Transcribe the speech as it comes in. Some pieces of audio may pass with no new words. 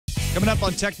Coming up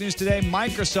on Tech News Today,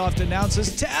 Microsoft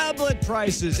announces tablet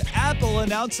prices. Apple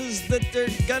announces that they're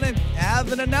going to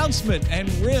have an announcement. And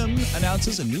RIM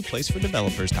announces a new place for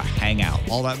developers to hang out.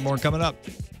 All that and more coming up.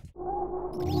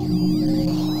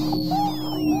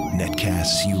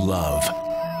 Netcasts you love.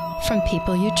 From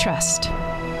people you trust.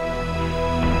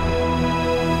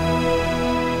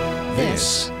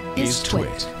 This is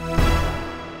TWiT.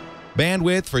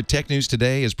 Bandwidth for Tech News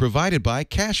Today is provided by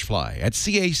Cachefly at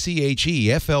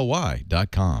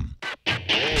CACHEFLY.com.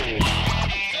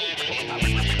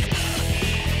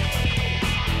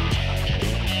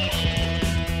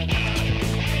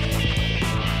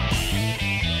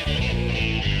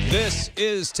 This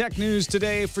is Tech News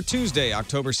Today for Tuesday,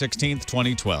 October 16th,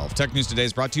 2012. Tech News Today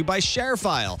is brought to you by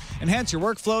ShareFile. Enhance your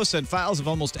workflow, send files of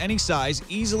almost any size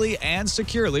easily and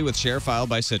securely with ShareFile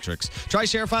by Citrix. Try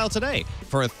ShareFile today.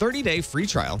 For a 30-day free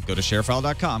trial, go to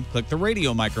sharefile.com, click the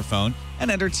radio microphone, and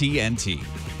enter TNT.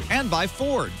 And by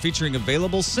Ford, featuring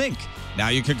available sync. Now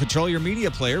you can control your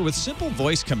media player with simple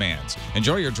voice commands.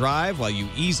 Enjoy your drive while you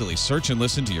easily search and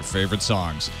listen to your favorite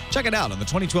songs. Check it out on the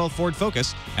 2012 Ford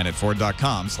Focus and at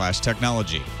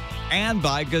Ford.com/technology. And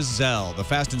by Gazelle, the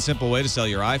fast and simple way to sell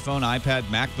your iPhone, iPad,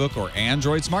 MacBook, or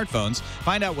Android smartphones.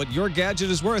 Find out what your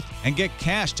gadget is worth and get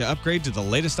cash to upgrade to the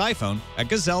latest iPhone at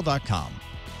Gazelle.com.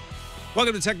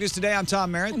 Welcome to Tech News Today. I'm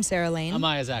Tom Merritt. I'm Sarah Lane. I'm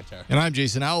Iyaz, Akhtar. And I'm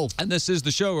Jason Howell. And this is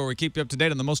the show where we keep you up to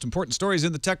date on the most important stories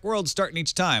in the tech world, starting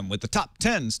each time with the top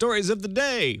 10 stories of the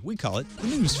day. We call it the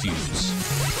News Fuse.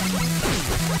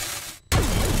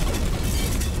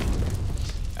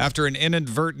 After an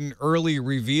inadvertent early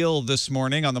reveal this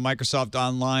morning on the Microsoft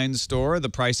Online Store, the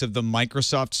price of the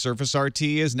Microsoft Surface RT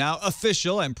is now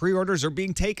official, and pre-orders are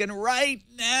being taken right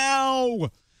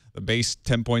now. The base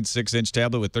 10.6-inch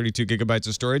tablet with 32 gigabytes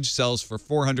of storage sells for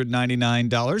 $499,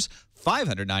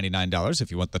 $599 if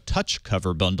you want the touch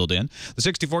cover bundled in. The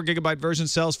 64-gigabyte version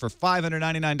sells for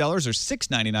 $599 or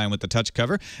 $699 with the touch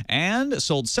cover. And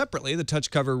sold separately, the touch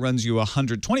cover runs you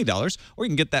 $120, or you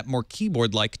can get that more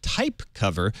keyboard-like type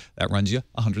cover that runs you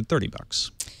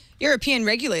 $130. European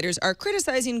regulators are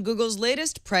criticizing Google's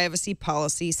latest privacy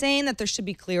policy, saying that there should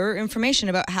be clearer information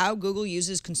about how Google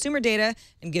uses consumer data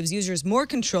and gives users more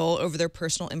control over their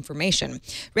personal information.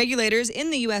 Regulators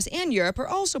in the U.S. and Europe are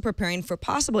also preparing for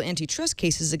possible antitrust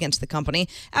cases against the company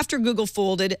after Google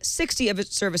folded 60 of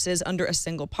its services under a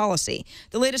single policy.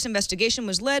 The latest investigation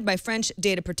was led by French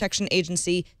data protection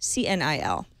agency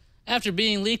CNIL. After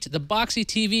being leaked, the Boxy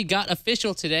TV got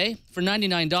official today. For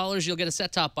 $99, you'll get a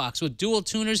set-top box with dual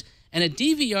tuners and a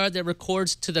DVR that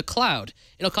records to the cloud.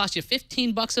 It'll cost you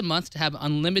 $15 a month to have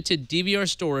unlimited DVR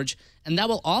storage, and that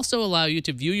will also allow you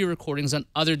to view your recordings on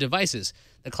other devices.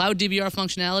 The cloud DVR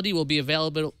functionality will be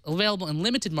available in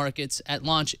limited markets at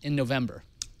launch in November.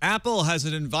 Apple has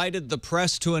invited the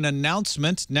press to an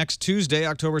announcement next Tuesday,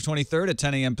 October 23rd at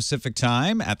 10 a.m. Pacific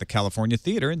time at the California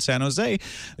Theater in San Jose.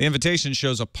 The invitation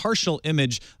shows a partial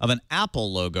image of an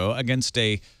Apple logo against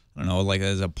a, I don't know, like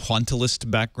as a pointillist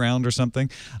background or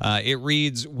something. It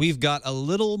reads, "We've got a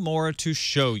little more to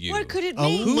show you." What could it A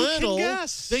mean? little? Who can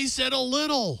guess? They said a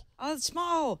little. Oh, it's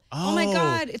small. Oh, my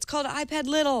God. It's called iPad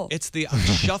Little. It's the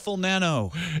Shuffle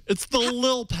Nano. It's the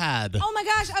Lil Pad. Oh, my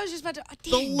gosh. I was just about to... Oh,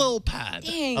 The dang. Lil Pad.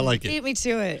 Dang. I like Beat it. me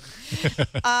to it.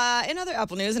 In other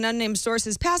Apple news, an unnamed source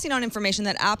is passing on information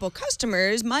that Apple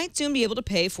customers might soon be able to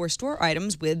pay for store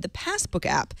items with the Passbook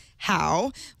app.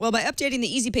 How? Well, by updating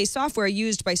the EasyPay software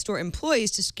used by store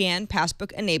employees to scan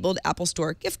Passbook-enabled Apple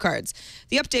Store gift cards.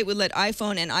 The update would let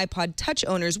iPhone and iPod Touch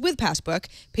owners with Passbook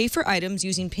pay for items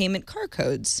using payment car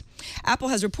codes. Apple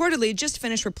has reportedly just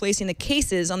finished replacing the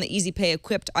cases on the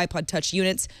EasyPay-equipped iPod Touch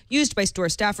units used by store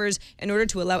staffers in order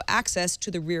to allow access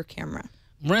to the rear camera.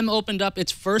 RIM opened up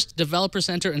its first developer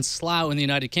center in Slough in the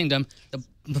United Kingdom. The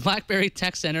BlackBerry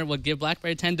Tech Center will give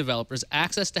BlackBerry 10 developers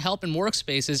access to help in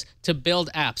workspaces to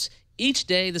build apps. Each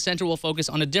day, the center will focus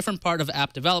on a different part of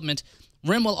app development.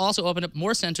 RIM will also open up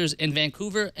more centers in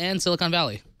Vancouver and Silicon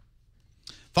Valley.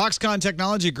 Foxconn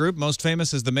Technology Group, most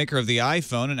famous as the maker of the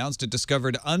iPhone, announced it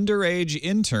discovered underage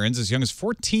interns as young as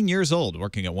 14 years old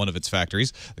working at one of its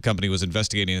factories. The company was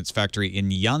investigating its factory in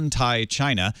Yantai,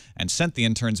 China, and sent the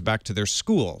interns back to their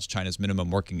schools. China's minimum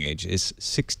working age is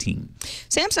 16.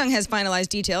 Samsung has finalized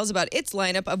details about its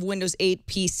lineup of Windows 8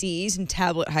 PCs and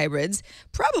tablet hybrids.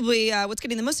 Probably what's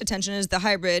getting the most attention is the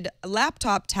hybrid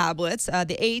laptop tablets,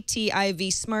 the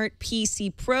ATIV Smart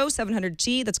PC Pro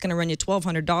 700G, that's going to run you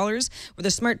 $1,200, or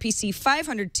the Smart PC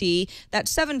 500T,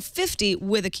 that's $750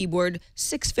 with a keyboard,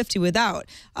 $650 without.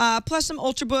 Plus some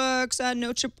Ultrabooks,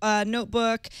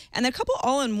 notebook, and then a couple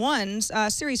all-in-ones.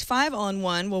 Series 5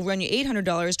 all-in-one will run you $800,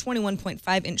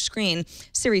 21.5-inch screen.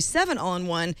 Series 7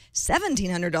 all-in-one,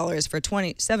 $1,700 for a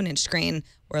 27-inch screen,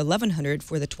 or $1,100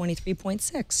 for the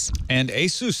 23.6. And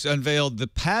Asus unveiled the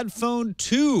Pad Phone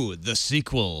 2, the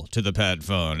sequel to the Pad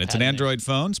Phone. It's an Android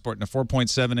phone sporting a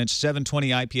 4.7-inch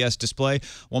 720 IPS display,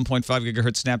 1.5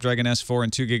 gigahertz Snapdragon S4,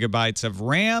 and 2 gigabytes of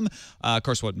RAM. Of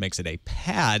course, what makes it a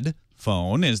Pad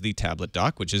phone is the tablet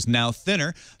dock, which is now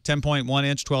thinner,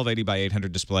 10.1-inch 1280 by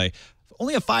 800 display.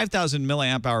 Only a 5,000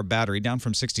 milliamp hour battery, down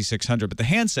from 6,600, but the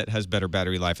handset has better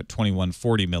battery life at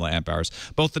 2,140 milliamp hours.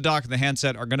 Both the dock and the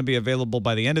handset are going to be available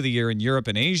by the end of the year in Europe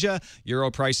and Asia. Euro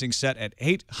pricing set at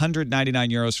 899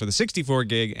 euros for the 64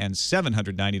 gig and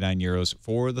 799 euros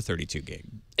for the 32 gig.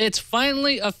 It's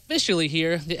finally officially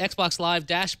here. The Xbox Live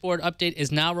dashboard update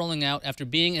is now rolling out after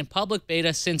being in public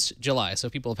beta since July, so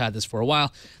people have had this for a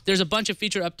while. There's a bunch of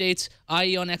feature updates.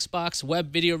 IE on Xbox,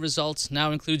 web video results, now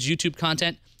includes YouTube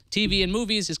content. TV and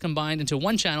movies is combined into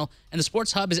one channel, and the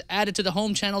Sports Hub is added to the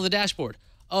home channel of the dashboard.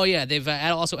 Oh, yeah, they've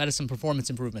also added some performance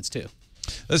improvements, too.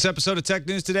 This episode of Tech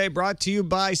News Today brought to you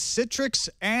by Citrix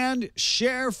and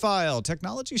ShareFile.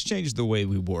 Technology's changed the way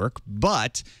we work,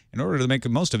 but in order to make the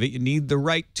most of it, you need the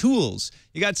right tools.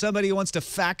 You got somebody who wants to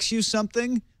fax you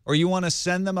something, or you want to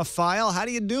send them a file? How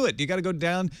do you do it? You got to go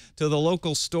down to the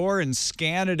local store and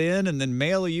scan it in and then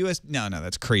mail a US... No,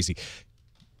 that's crazy.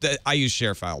 I use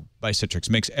ShareFile by Citrix.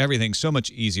 Makes everything so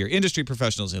much easier. Industry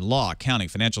professionals in law, accounting,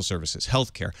 financial services,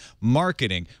 healthcare,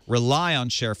 marketing rely on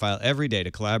ShareFile every day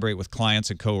to collaborate with clients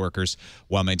and coworkers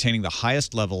while maintaining the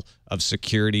highest level of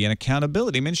security and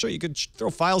accountability. I mean, sure, you could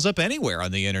throw files up anywhere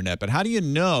on the internet, but how do you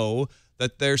know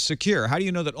that they're secure? How do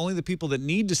you know that only the people that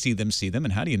need to see them,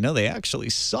 and how do you know they actually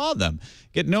saw them?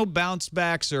 Get no bounce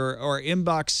backs or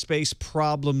inbox space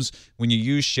problems when you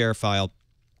use ShareFile.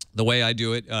 The way I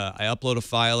do it, I upload a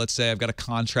file. Let's say I've got a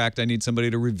contract I need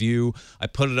somebody to review. I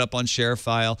put it up on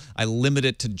ShareFile. I limit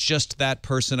it to just that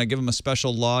person. I give them a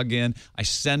special login. I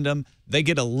send them. They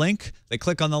get a link. They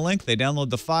click on the link. They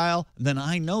download the file. And then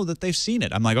I know that they've seen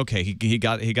it. I'm like, okay, he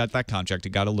got that contract. He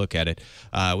got to look at it.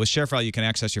 With ShareFile, you can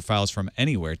access your files from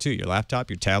anywhere, too. Your laptop,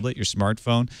 your tablet, your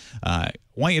smartphone. I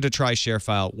want you to try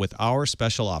ShareFile with our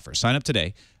special offer. Sign up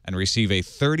today and receive a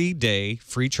 30-day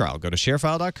free trial. Go to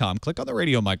sharefile.com, click on the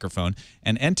radio microphone,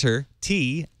 and enter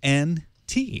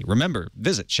TNT. Remember,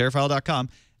 visit sharefile.com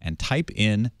and type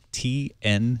in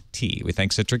TNT. We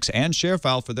thank Citrix and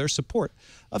ShareFile for their support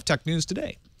of Tech News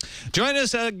Today. Join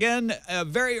us again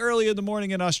very early in the morning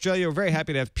in Australia. We're very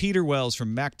happy to have Peter Wells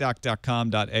from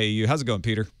macdoc.com.au. How's it going,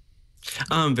 Peter?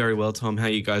 I'm very well, Tom. How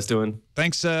you guys doing?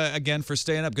 Thanks again for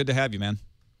staying up. Good to have you, man.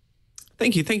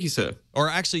 Thank you, sir. Or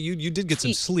actually, you did get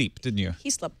some sleep, didn't you?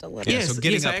 He slept a little. Yes, so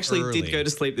getting up I actually early. did go to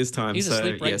sleep this time. He's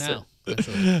asleep right now.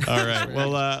 All right.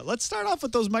 Well, let's start off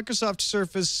with those Microsoft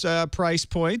Surface price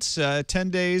points. 10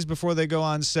 days before they go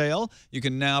on sale, you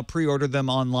can now pre-order them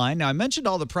online. Now, I mentioned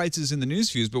all the prices in the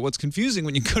news fuse, but what's confusing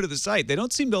when you go to the site, they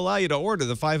don't seem to allow you to order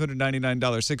the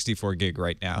 $599 64 gig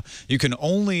right now. You can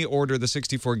only order the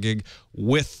 64 gig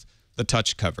with the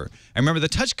touch cover. And remember, the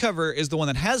touch cover is the one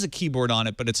that has a keyboard on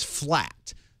it, but it's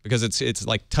flat because it's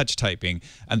like touch typing.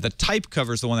 And the type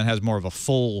cover is the one that has more of a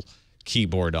full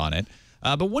keyboard on it.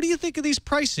 But what do you think of these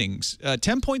pricings?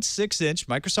 10.6-inch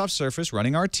Microsoft Surface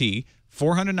running RT,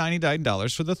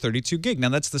 $499 for the 32 gig. Now,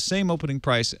 that's the same opening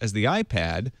price as the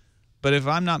iPad, but if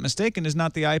I'm not mistaken, is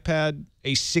not the iPad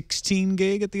a 16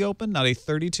 gig at the open, not a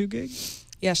 32 gig?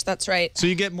 Yes, that's right. So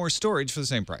you get more storage for the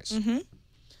same price. Mm-hmm.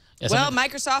 Yes, well,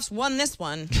 Microsoft's won this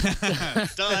one.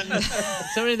 Done.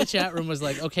 Somebody in the chat room was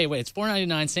like, okay, wait, it's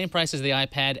 $499, same price as the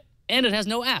iPad, and it has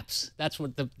no apps. That's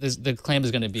what the claim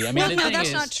is going to be. I mean, well, no,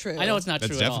 that's not true. I know it's not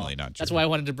That's true at all. definitely not true. That's why I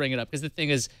wanted to bring it up, because the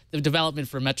thing is, the development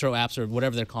for Metro apps, or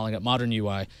whatever they're calling it, modern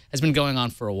UI, has been going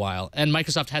on for a while. And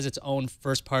Microsoft has its own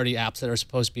first-party apps that are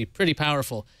supposed to be pretty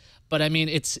powerful. But I mean,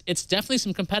 it's definitely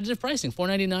some competitive pricing.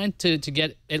 $499 to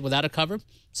get it without a cover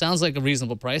sounds like a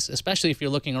reasonable price, especially if you're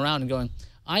looking around and going,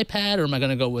 iPad, or am I going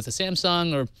to go with a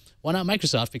Samsung, or why not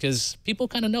Microsoft? Because people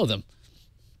kind of know them.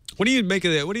 What do you make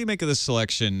of it? What do you make of this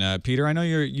selection, Peter? I know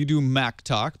you do Mac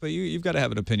talk, but you've got to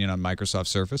have an opinion on Microsoft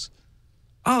Surface.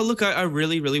 Oh, look, I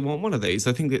really, really want one of these.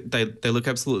 I think that they look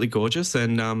absolutely gorgeous.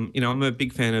 And, you know, I'm a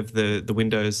big fan of the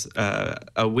Windows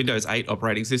 8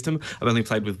 operating system. I've only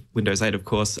played with Windows 8, of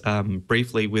course,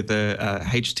 briefly with the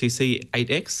HTC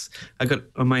 8X I got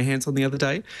on my hands on the other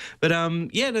day. But,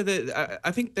 yeah, no, I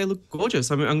think they look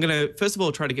gorgeous. I'm going to, first of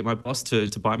all, try to get my boss to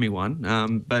buy me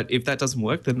one. But if that doesn't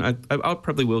work, then I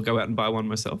probably will go out and buy one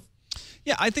myself.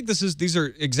 Yeah, I think these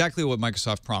are exactly what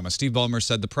Microsoft promised. Steve Ballmer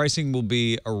said the pricing will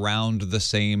be around the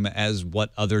same as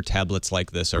what other tablets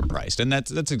like this are priced, and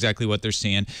that's exactly what they're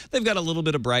seeing. They've got a little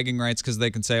bit of bragging rights because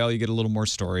they can say, "Oh, you get a little more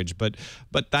storage," but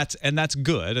that's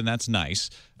good and that's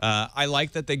nice. I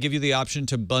like that they give you the option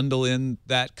to bundle in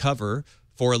that cover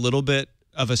for a little bit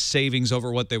of a savings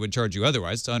over what they would charge you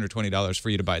otherwise. It's $120 for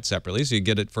you to buy it separately, so you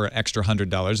get it for an extra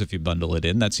 $100 if you bundle it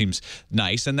in. That seems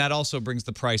nice, and that also brings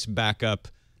the price back up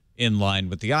in line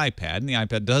with the iPad, and the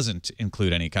iPad doesn't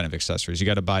include any kind of accessories. You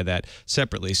got to buy that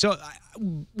separately. So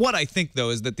what I think, though,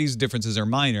 is that these differences are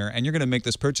minor, and you're going to make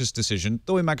this purchase decision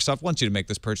the way Microsoft wants you to make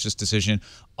this purchase decision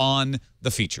on the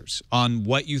features, on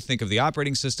what you think of the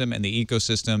operating system and the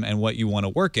ecosystem and what you want to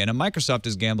work in. And Microsoft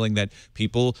is gambling that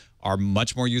people are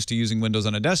much more used to using Windows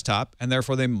on a desktop, and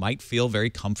therefore they might feel very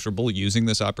comfortable using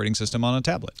this operating system on a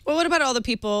tablet. Well, what about all the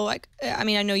people, like, I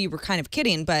mean, I know you were kind of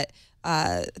kidding, but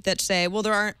that say, well,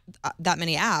 there aren't that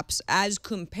many apps as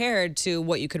compared to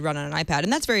what you could run on an iPad.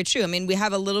 And that's very true. I mean, we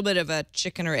have a little bit of a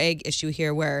chicken or egg issue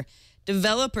here where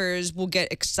developers will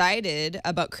get excited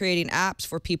about creating apps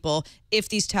for people if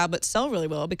these tablets sell really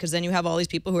well, because then you have all these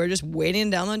people who are just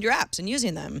waiting to download your apps and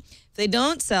using them. If they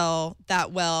don't sell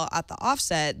that well at the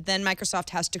offset, then Microsoft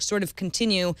has to sort of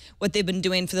continue what they've been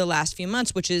doing for the last few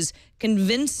months, which is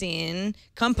convincing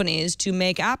companies to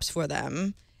make apps for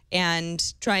them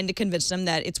and trying to convince them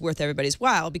that it's worth everybody's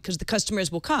while because the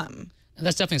customers will come. And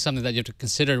that's definitely something that you have to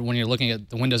consider when you're looking at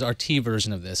the Windows RT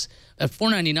version of this. At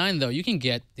 $499, though, you can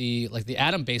get the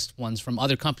Atom-based ones from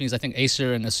other companies. I think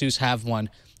Acer and Asus have one,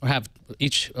 or have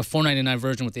each a $499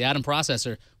 version with the Atom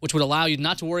processor, which would allow you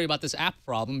not to worry about this app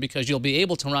problem because you'll be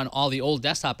able to run all the old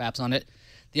desktop apps on it.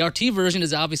 The RT version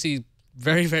is obviously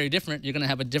very, very different. You're going to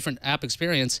have a different app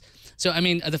experience. So, I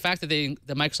mean, the fact that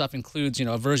Microsoft includes,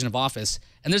 a version of Office,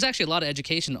 and there's actually a lot of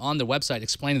education on the website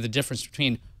explaining the difference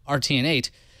between RT and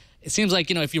 8. It seems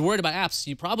like, if you're worried about apps,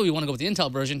 you probably want to go with the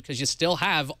Intel version because you still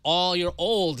have all your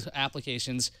old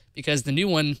applications, because the new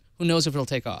one, who knows if it'll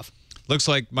take off. Looks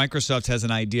like Microsoft has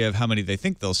an idea of how many they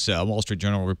think they'll sell. Wall Street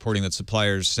Journal reporting that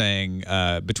suppliers saying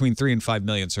between 3 and 5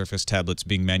 million Surface tablets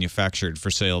being manufactured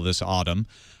for sale this autumn.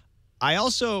 I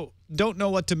also don't know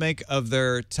what to make of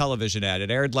their television ad.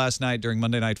 It aired last night during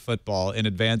Monday Night Football in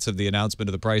advance of the announcement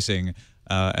of the pricing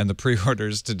and the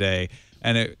pre-orders today.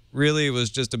 And it really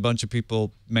was just a bunch of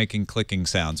people making clicking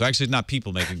sounds. Actually, it's not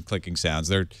people making clicking sounds.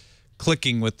 They're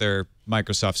clicking with their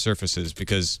Microsoft Surfaces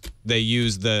because they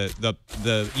use the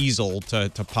easel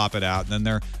to pop it out. And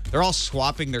then they're all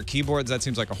swapping their keyboards. That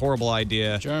seems like a horrible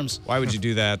idea. Germs. Why would you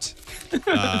do that?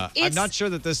 I'm not sure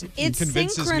that this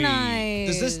convinces me.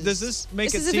 Does this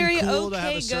make it seem cool to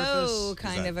have a Surface?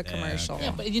 Kind of a commercial.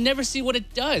 Yeah, but you never see what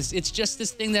it does. It's just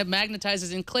this thing that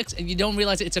magnetizes and clicks, and you don't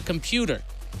realize it's a computer.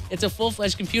 It's a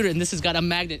full-fledged computer, and this has got a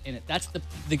magnet in it. That's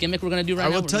the gimmick we're going to do right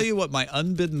now. I will tell you what my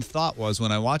unbidden thought was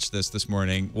when I watched this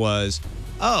morning was,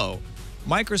 oh,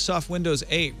 Microsoft Windows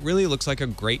 8 really looks like a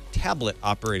great tablet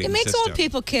operating system. It makes old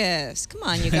people kiss. Come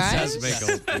on, you guys. It does make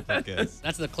old people kiss.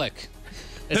 That's the click.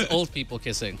 It's old people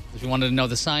kissing. If you wanted to know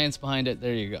the science behind it,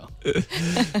 there you go.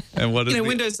 And what is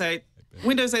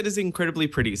Windows 8 is incredibly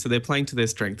pretty, so they're playing to their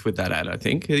strength with that ad, I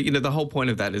think. The whole point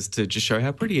of that is to just show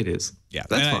how pretty it is. Yeah,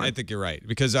 that's fine. I think you're right,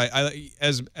 because I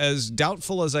as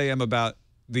doubtful as I am about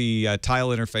the tile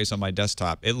interface on my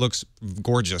desktop, it looks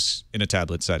gorgeous in a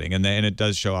tablet setting, and it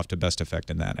does show off to best effect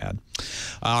in that ad.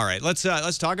 All right, let's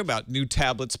talk about new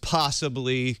tablets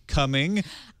possibly coming.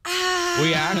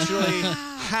 We actually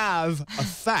have a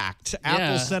fact.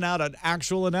 Apple sent out an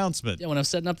actual announcement. Yeah, when I was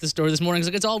setting up the store this morning, I was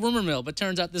like, it's all rumor mill. But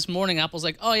turns out this morning, Apple's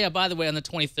like, oh, yeah, by the way, on the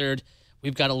 23rd,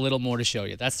 we've got a little more to show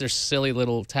you. That's their silly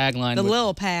little tagline. The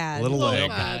Lil Pad. Little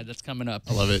Pad that's coming up.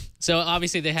 I love it. So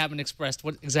obviously they haven't expressed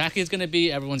what exactly it's going to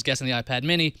be. Everyone's guessing the iPad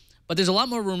mini. But there's a lot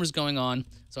more rumors going on.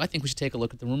 So I think we should take a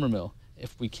look at the rumor mill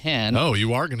if we can. Oh,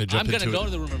 you are going to jump into it. I'm going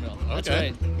to go to the rumor mill. That's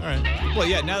okay. right. All right. Well,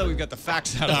 yeah, now that we've got the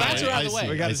facts out The facts are out of the way.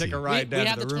 we got to take a ride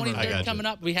down to the rumor mill. We have the 23rd coming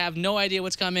up. We have no idea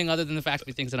what's coming other than the fact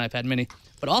we think it's an iPad mini.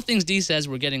 But All Things D says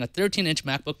we're getting a 13-inch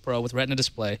MacBook Pro with Retina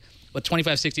display, with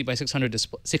 2560 by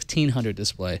 1600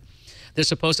 display. There's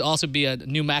supposed to also be a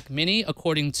new Mac Mini,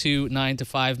 according to 9 to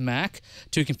 5 Mac,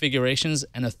 2 configurations,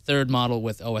 and a third model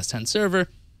with OS X server.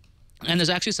 And there's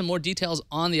actually some more details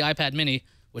on the iPad mini,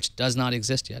 which does not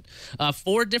exist yet.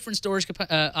 4 different storage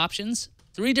options,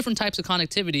 3 different types of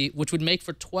connectivity, which would make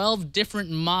for 12 different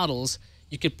models.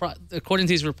 You could, according to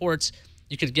these reports,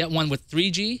 you could get one with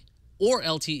 3G or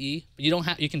LTE, but you don't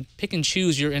have. You can pick and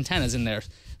choose your antennas in there.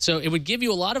 So it would give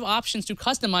you a lot of options to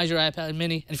customize your iPad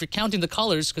mini. And if you're counting the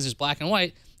colors, because there's black and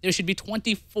white, there should be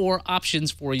 24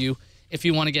 options for you if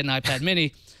you want to get an iPad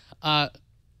mini.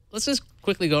 Let's just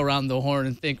quickly go around the horn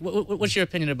and think, what's your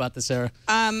opinion about this, Sarah?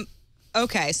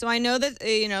 Okay, so I know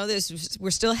that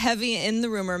we're still heavy in the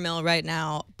rumor mill right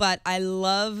now, but I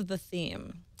love the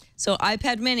theme. So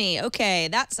iPad mini, okay,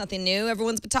 that's nothing new.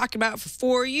 Everyone's been talking about it for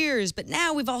 4 years, but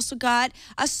now we've also got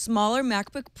a smaller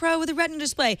MacBook Pro with a Retina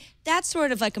display. That's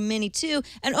sort of like a mini too.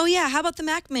 And oh yeah, how about the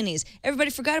Mac minis?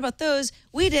 Everybody forgot about those.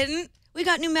 We didn't. We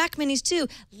got new Mac minis too.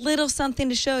 Little something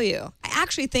to show you. I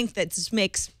actually think that this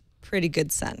makes pretty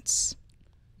good sense.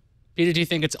 Peter, do you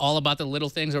think it's all about the little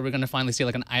things, or are we going to finally see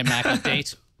like an iMac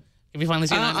update? Can we finally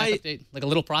see an iMac update? Like a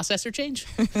little processor change?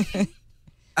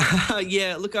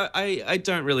 Yeah, look, I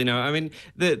don't really know. I mean,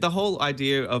 the whole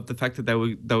idea of the fact that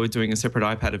they were doing a separate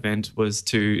iPad event was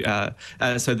to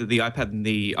so that the iPad and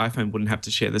the iPhone wouldn't have to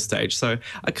share the stage. So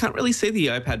I can't really see the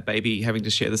iPad baby having to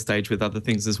share the stage with other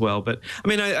things as well. But I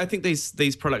mean, I think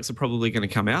these products are probably going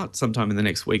to come out sometime in the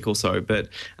next week or so. But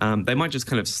they might just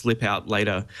kind of slip out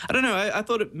later. I don't know. I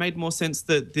thought it made more sense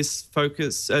that this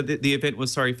the event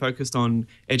was focused on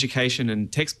education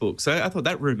and textbooks. So I thought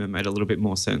that rumor made a little bit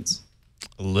more sense.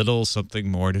 A little something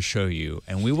more to show you,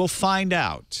 and we will find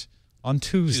out on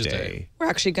Tuesday. We're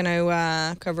actually going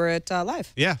to cover it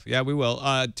live. Yeah, we will.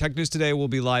 Tech News Today will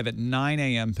be live at 9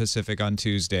 a.m. Pacific on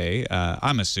Tuesday.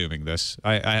 I'm assuming this.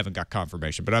 I haven't got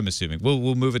confirmation, but I'm assuming.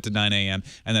 We'll move it to 9 a.m.,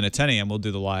 and then at 10 a.m. we'll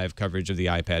do the live coverage of the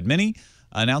iPad mini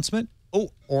announcement. Or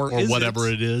whatever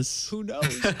it is. Who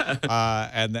knows?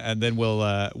 And then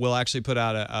we'll actually put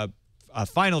out a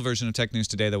final version of Tech News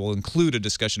Today that will include a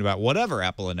discussion about whatever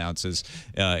Apple announces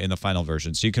in the final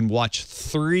version. So you can watch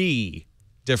 3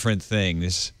 different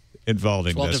things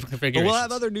involving 12 this. different configurations. But we'll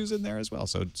have other news in there as well.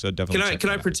 So definitely. Can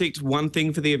I predict one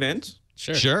thing for the event?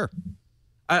 Sure.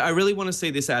 I really want to see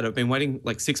this ad. I've been waiting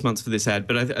like 6 months for this ad,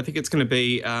 but I think it's going to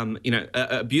be,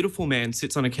 a beautiful man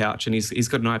sits on a couch and he's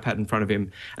got an iPad in front of him,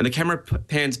 and the camera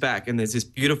pans back, and there's this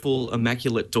beautiful,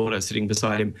 immaculate daughter sitting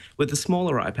beside him with a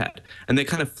smaller iPad, and they're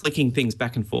kind of flicking things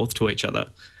back and forth to each other,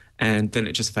 and then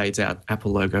it just fades out,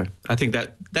 Apple logo. I think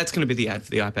that's going to be the ad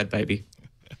for the iPad baby.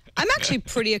 I'm actually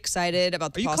pretty excited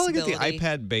about the possibility. Are you calling it the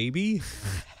iPad baby?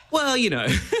 Well,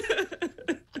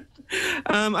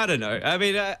 I don't know. I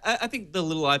mean, I think the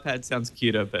little iPad sounds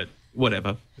cuter, but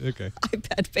whatever. Okay.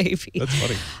 iPad baby. That's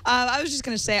funny. I was just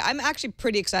going to say, I'm actually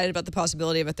pretty excited about the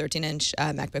possibility of a 13-inch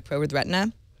MacBook Pro with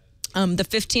Retina. The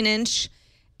 15-inch,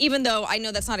 even though I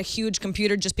know that's not a huge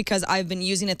computer, just because I've been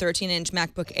using a 13-inch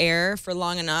MacBook Air for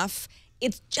long enough,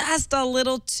 it's just a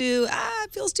little too,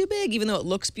 it feels too big, even though it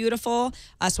looks beautiful.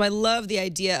 So I love the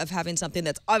idea of having something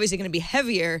that's obviously going to be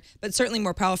heavier, but certainly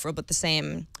more powerful, but the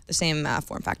same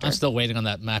form factor. I'm still waiting on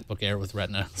that MacBook Air with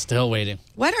Retina. Still waiting.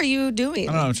 What are you doing?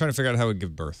 I don't know. I'm trying to figure out how we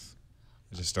give birth.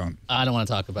 I just don't. I don't want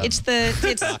to talk about it's it.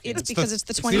 It's because it's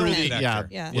the 20 the pin.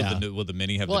 Yeah. Will the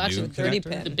mini have the actually, new 30 connector?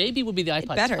 pin. The baby would be the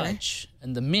iPod better. Touch,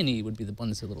 and the mini would be the one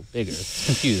that's a little bigger. It's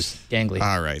confused, gangly.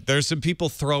 All right. There's some people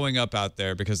throwing up out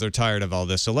there because they're tired of all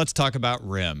this. So let's talk about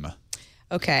RIM.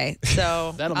 Okay,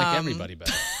 so That'll make everybody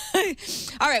better.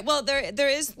 All right. Well,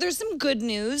 there's some good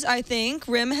news. I think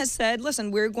RIM has said,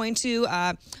 listen, we're going to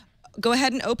go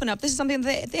ahead and open up. This is something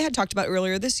that they had talked about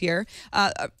earlier this year.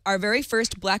 Our very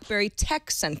first BlackBerry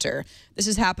Tech Center. This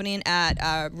is happening at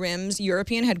RIM's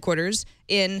European headquarters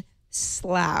in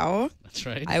Slough. That's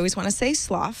right. I always want to say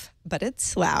Slough, but it's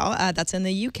Slough. That's in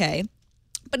the UK.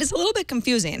 But it's a little bit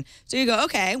confusing. So you go,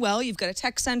 okay, well, you've got a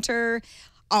tech center.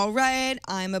 All right,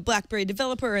 I'm a BlackBerry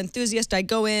developer or enthusiast. I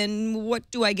go in. What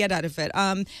do I get out of it?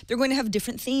 They're going to have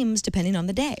different themes depending on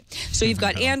the day. So you've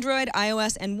got Android,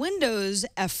 iOS, and Windows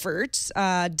efforts,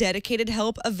 dedicated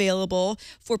help available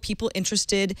for people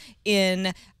interested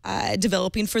in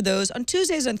developing for those on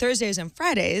Tuesdays, on Thursdays, and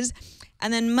Fridays.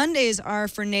 And then Mondays are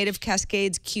for Native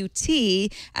Cascades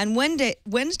Qt, and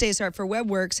Wednesdays are for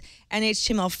WebWorks and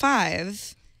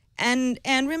HTML5. And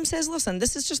RIM says, listen,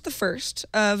 this is just the first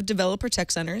of developer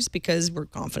tech centers because we're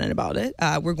confident about it.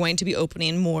 We're going to be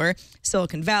opening more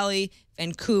Silicon Valley,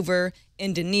 Vancouver,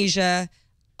 Indonesia,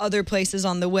 other places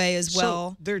on the way as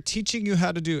well. So they're teaching you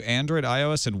how to do Android,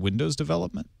 iOS, and Windows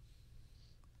development?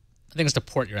 I think it's to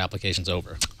port your applications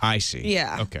over. I see.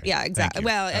 Yeah. Okay. Yeah, exactly.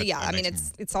 Well, That I mean,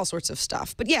 makes it's all sorts of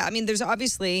stuff. But yeah, I mean, there's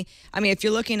obviously, if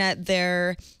you're looking at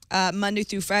their Monday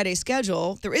through Friday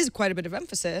schedule, there is quite a bit of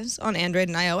emphasis on Android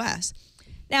and iOS.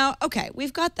 Now, okay,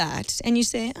 we've got that. And you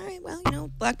say, all right,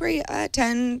 well, BlackBerry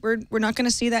 10, we're not going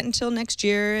to see that until next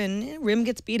year. And RIM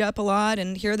gets beat up a lot.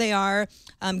 And here they are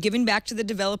giving back to the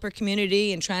developer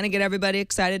community and trying to get everybody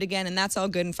excited again. And that's all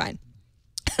good and fine.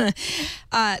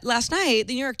 Last night,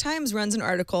 the New York Times runs an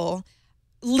article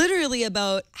literally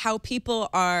about how people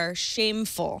are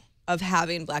shameful of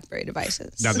having BlackBerry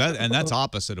devices. Now that's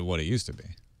opposite of what it used to be.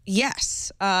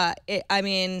 Yes. I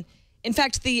mean, in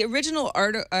fact, the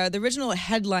original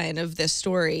headline of this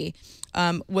story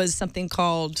was something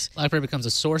called BlackBerry becomes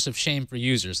a source of shame for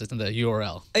users. That's in the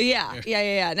URL.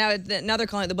 Yeah. Now they're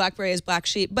calling it the BlackBerry is black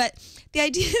sheep. But the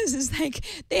idea is like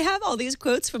they have all these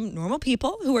quotes from normal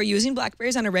people who are using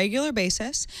BlackBerries on a regular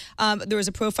basis. There was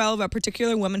a profile of a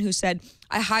particular woman who said,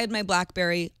 I hide my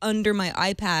BlackBerry under my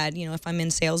iPad, if I'm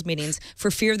in sales meetings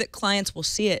for fear that clients will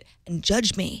see it and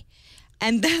judge me.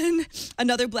 And then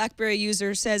another BlackBerry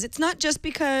user says, it's not just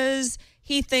because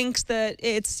he thinks that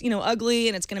it's, ugly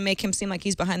and it's going to make him seem like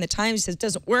he's behind the times. He says, it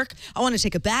doesn't work. I want to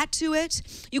take a bat to it.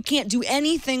 You can't do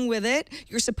anything with it.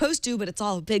 You're supposed to, but it's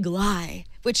all a big lie,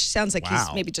 which sounds like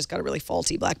he's maybe just got a really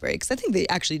faulty BlackBerry, because I think they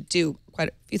actually do quite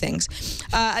a few things.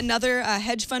 Another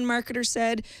hedge fund marketer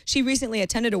said she recently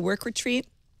attended a work retreat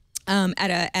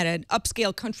at an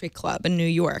upscale country club in New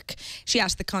York. She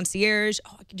asked the concierge,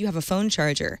 do you have a phone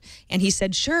charger? And he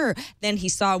said, sure. Then he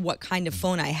saw what kind of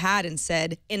phone I had and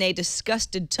said in a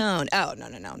disgusted tone, oh,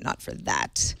 no, not for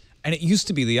that. And it used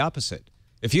to be the opposite.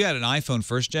 If you had an iPhone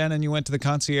first gen and you went to the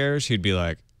concierge, he'd be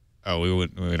like, oh,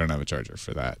 we don't have a charger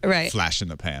for that. Right. Flash in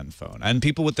the pan phone. And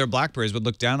people with their BlackBerries would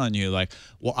look down on you like,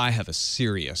 well, I have a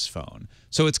serious phone.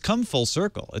 So it's come full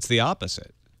circle. It's the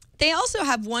opposite. They also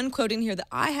have one quote in here that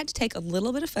I had to take a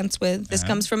little bit offense with. This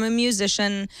comes from a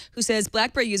musician who says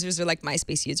BlackBerry users are like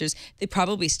MySpace users. They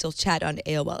probably still chat on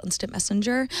AOL Instant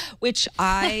Messenger, which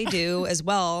I do as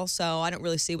well. So I don't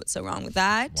really see what's so wrong with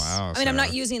that. Wow, I mean, I'm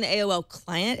not using the AOL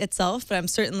client itself, but I'm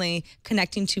certainly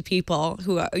connecting to people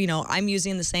who are, I'm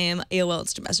using the same AOL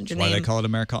Instant Messenger name. Why they call it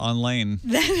America Online.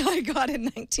 That I got in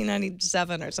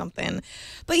 1997 or something.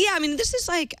 But yeah, I mean, this is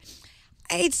like,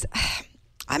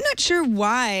 I'm not sure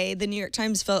why the New York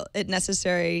Times felt it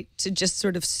necessary to just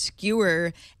sort of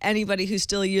skewer anybody who's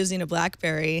still using a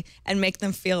BlackBerry and make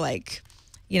them feel like,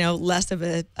 less of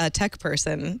a tech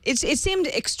person. It seemed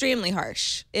extremely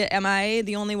harsh. Am I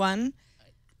the only one?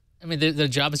 I mean, their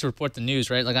job is to report the news,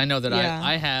 right? Like, I know that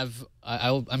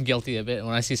I'm guilty of it. And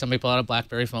when I see somebody pull out a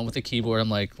BlackBerry phone with a keyboard, I'm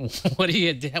like, what do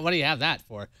you have that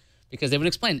for? Because they would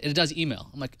explain it does email.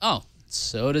 I'm like, oh,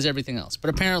 so does everything else.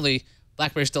 But apparently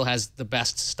BlackBerry still has the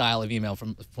best style of email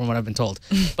from what I've been told.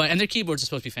 And their keyboards are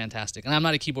supposed to be fantastic. And I'm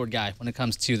not a keyboard guy when it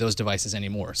comes to those devices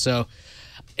anymore. So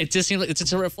it just seems like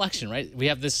it's a reflection, right? We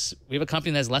have a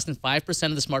company that has less than 5%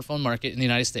 of the smartphone market in the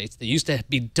United States. They used to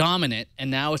be dominant,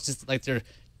 and now it's just like they're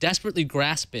desperately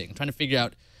grasping, trying to figure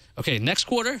out, okay, next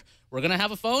quarter, we're going to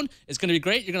have a phone. It's going to be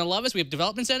great. You're going to love us. We have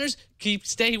development centers.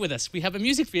 Stay with us. We have a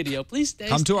music video. Please stay.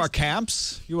 Come to our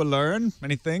camps. You will learn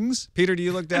many things. Peter, do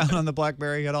you look down on the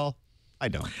BlackBerry at all? I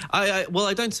don't. Well,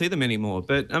 I don't see them anymore.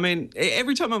 But I mean,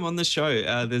 every time I'm on the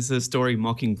show, there's a story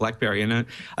mocking BlackBerry, and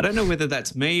I don't know whether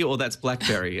that's me or that's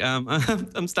BlackBerry.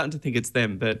 I'm starting to think it's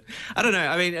them, but I don't know.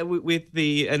 I mean, with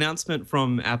the announcement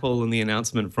from Apple and the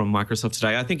announcement from Microsoft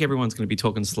today, I think everyone's going to be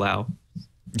talking slough.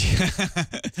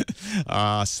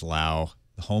 Slough.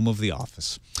 Home of The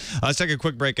Office. Let's take a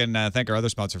quick break and thank our other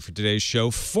sponsor for today's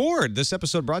show, Ford. This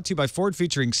episode brought to you by Ford,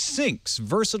 featuring Sync's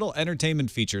versatile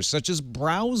entertainment features, such as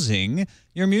browsing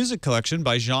your music collection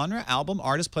by genre, album,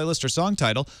 artist, playlist, or song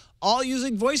title, all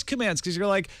using voice commands, because you're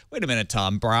like, wait a minute,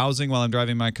 Tom, browsing while I'm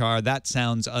driving my car, that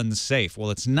sounds unsafe.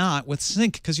 Well, it's not with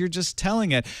Sync, because you're just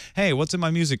telling it, hey, what's in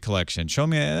my music collection? Show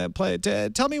me,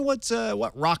 tell me what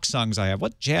rock songs I have,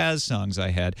 what jazz songs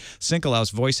I had. Sync allows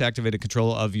voice-activated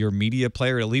control of your media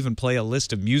player. It'll even play a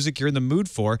list of music you're in the mood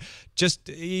for. Just,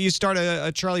 you start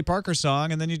a Charlie Parker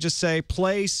song, and then you just say,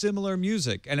 play similar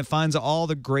music, and it finds all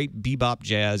the great bebop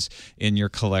jazz in your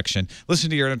collection.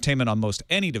 Listen to your entertainment on most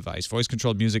any device.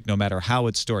 Voice-controlled music, no matter how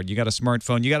it's stored. You got a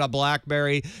smartphone, you got a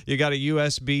BlackBerry, you got a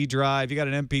USB drive, you got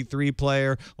an MP3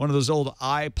 player, one of those old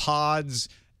iPods.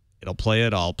 It'll play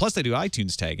it all. Plus, they do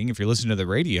iTunes tagging. If you're listening to the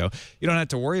radio, you don't have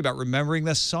to worry about remembering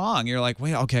the song. You're like,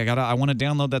 wait, okay, I want to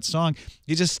download that song.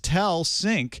 You just tell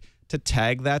Sync to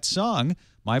tag that song.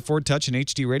 My Ford Touch and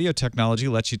HD radio technology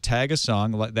lets you tag a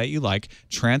song that you like,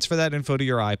 transfer that info to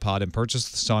your iPod, and purchase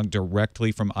the song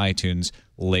directly from iTunes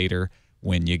later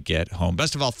when you get home.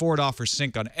 Best of all, Ford offers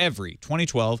Sync on every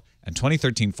 2012 and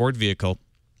 2013 Ford vehicle.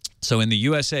 So in the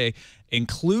USA,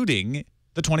 including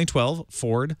the 2012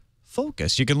 Ford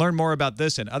Focus. You can learn more about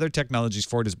this and other technologies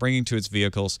Ford is bringing to its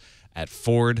vehicles at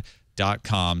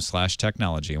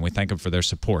Ford.com/technology. And we thank them for their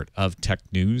support of Tech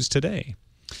News Today.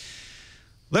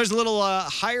 There's a little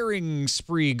hiring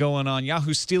spree going on.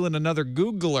 Yahoo stealing another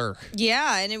Googler.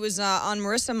 Yeah, and it was on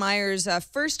Marissa Meyer's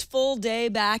first full day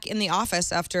back in the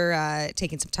office after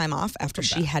taking some time off after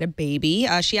she had a baby.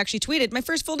 She actually tweeted, "My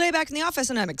first full day back in the office,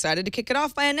 and I'm excited to kick it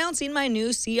off by announcing my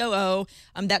new COO."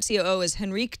 That COO is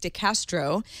Henrique De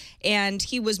Castro, and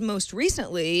he was most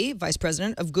recently vice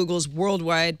president of Google's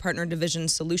Worldwide Partner Division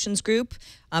Solutions Group.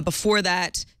 Before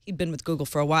that, he'd been with Google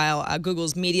for a while.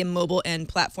 Google's Media, Mobile, and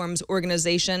Platforms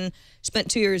organization. Spent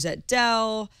 2 years at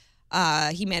Dell.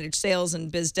 He managed sales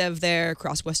and biz dev there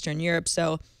across Western Europe.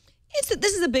 So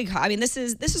this is a big. I mean, this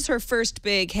is her first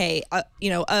big. Hey,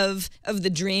 of the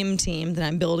dream team that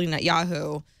I'm building at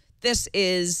Yahoo. This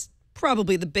is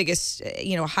probably the biggest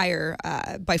hire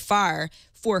by far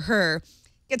for her.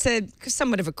 It's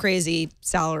somewhat of a crazy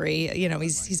salary.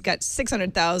 He's got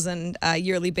 $600,000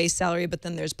 yearly base salary, but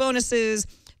then there's bonuses,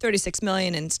 $36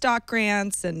 million in stock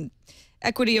grants and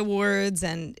equity awards.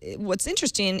 And what's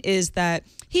interesting is that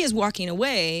he is walking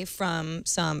away from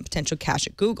some potential cash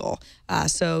at Google.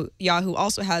 So Yahoo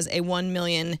also has a $1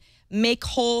 million make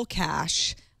whole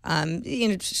cash,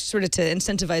 sort of to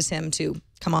incentivize him to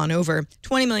come on over.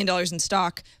 $20 million in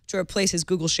stock to replace his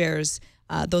Google shares.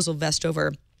 Those will vest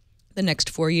over the next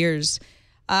 4 years.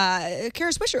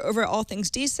 Kara Swisher over at All Things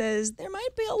D says there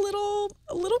might be a little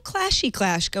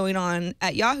clash going on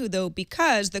at Yahoo, though,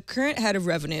 because the current head of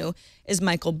revenue is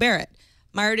Michael Barrett.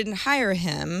 Meyer didn't hire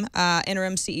him.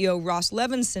 Interim CEO Ross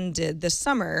Levinson did this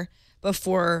summer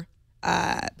before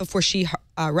she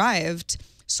arrived.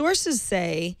 Sources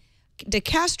say De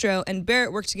Castro and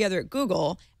Barrett worked together at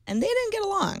Google, and they didn't get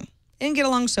along. They didn't get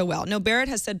along so well. No, Barrett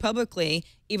has said publicly,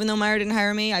 even though Meyer didn't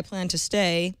hire me, I plan to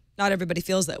stay. Not everybody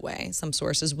feels that way. Some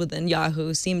sources within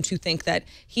Yahoo seem to think that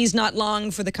he's not long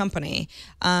for the company.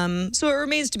 So it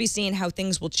remains to be seen how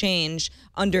things will change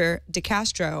under De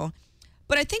Castro.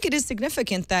 But I think it is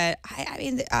significant that,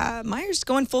 Meyer's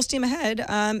going full steam ahead,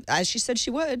 as she said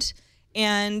she would.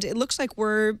 And it looks like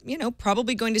we're,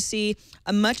 probably going to see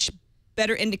a much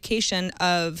better indication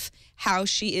of how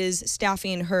she is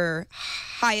staffing her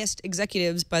highest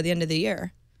executives by the end of the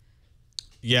year.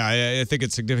 Yeah, I think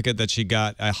it's significant that she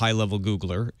got a high-level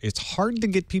Googler. It's hard to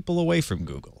get people away from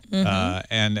Google,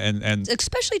 and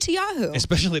especially to Yahoo,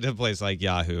 especially to a place like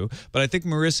Yahoo. But I think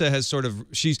Marissa has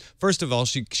first of all,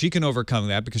 she can overcome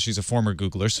that because she's a former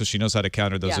Googler, so she knows how to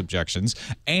counter those objections,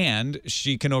 and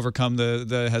she can overcome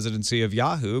the hesitancy of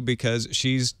Yahoo because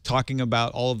she's talking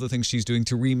about all of the things she's doing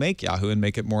to remake Yahoo and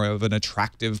make it more of an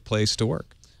attractive place to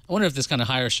work. I wonder if this kind of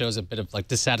hire shows a bit of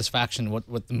dissatisfaction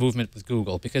with the movement with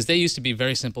Google, because they used to be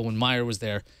very simple when Meyer was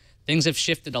there. Things have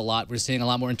shifted a lot. We're seeing a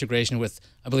lot more integration with,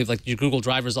 I believe, your Google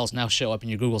Drive results now show up in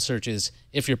your Google searches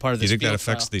if you're part of this. Do you think that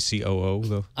affects the COO,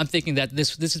 though? I'm thinking that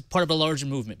this is part of a larger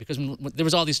movement, because there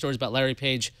was all these stories about Larry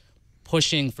Page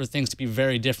pushing for things to be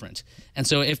very different. And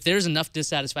so if there's enough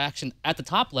dissatisfaction at the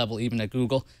top level, even at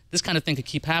Google, this kind of thing could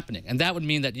keep happening. And that would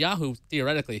mean that Yahoo,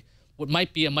 theoretically,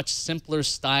 might be a much simpler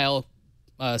style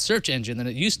search engine than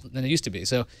it used to be.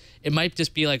 So it might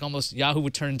just be like almost Yahoo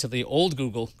would turn into the old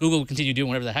Google. Google would continue doing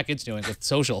whatever the heck it's doing with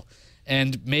social.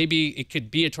 And maybe it could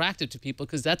be attractive to people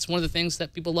because that's one of the things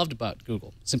that people loved about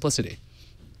Google, simplicity.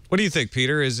 What do you think,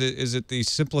 Peter? Is it the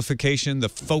simplification, the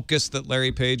focus that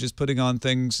Larry Page is putting on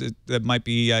things that might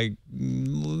be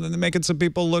making some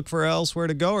people look for elsewhere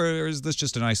to go, or is this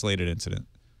just an isolated incident?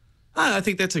 I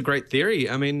think that's a great theory.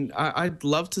 I mean, I'd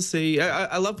love to see.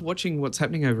 I love watching what's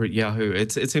happening over at Yahoo.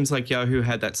 It seems like Yahoo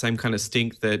had that same kind of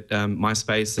stink that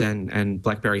MySpace and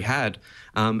BlackBerry had,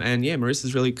 and yeah,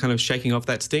 Marissa's really kind of shaking off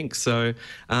that stink. So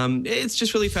it's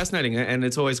just really fascinating, and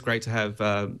it's always great to have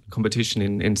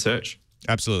competition in search.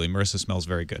 Absolutely, Marissa smells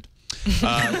very good.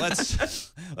 Let's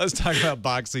talk about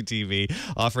Boxy TV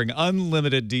offering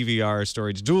unlimited DVR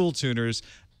storage, dual tuners,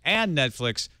 and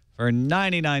Netflix for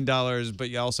 $99,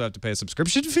 but you also have to pay a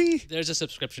subscription fee? There's a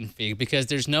subscription fee because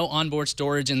there's no onboard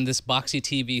storage in this Boxy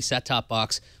TV set-top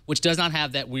box, which does not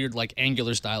have that weird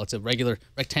angular style. It's a regular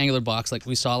rectangular box like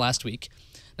we saw last week.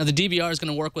 Now, the DVR is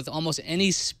going to work with almost any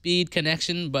speed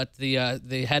connection, but the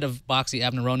head of Boxy,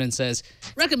 Avner Ronan, says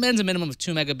recommends a minimum of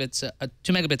 2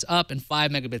 megabits up and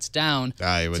 5 megabits down.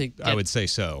 I would say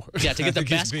so. Yeah, to get the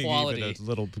best quality. Even a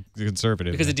little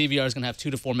conservative. Because the DVR is going to have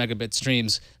 2 to 4 megabit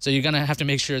streams, so you're going to have to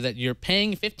make sure that you're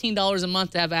paying $15 a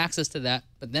month to have access to that.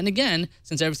 But then again,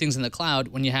 since everything's in the cloud,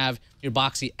 when you have your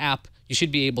Boxy app, you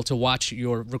should be able to watch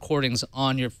your recordings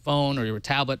on your phone or your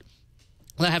tablet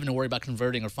without having to worry about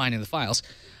converting or finding the files.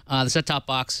 The set-top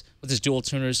box with its dual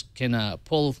tuners can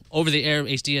pull over-the-air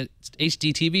HD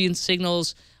TV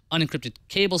signals, unencrypted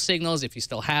cable signals if you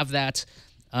still have that.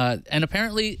 And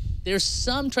apparently, there's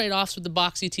some trade-offs with the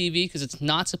Boxy TV because it's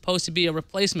not supposed to be a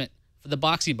replacement for the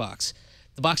Boxy Box.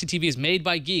 The Boxy TV is made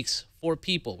by geeks for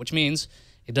people, which means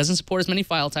it doesn't support as many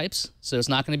file types, so it's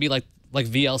not going to be like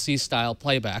VLC-style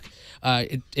playback.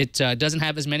 It doesn't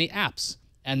have as many apps.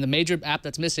 And the major app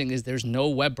that's missing is there's no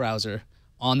web browser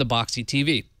on the Boxy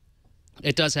TV.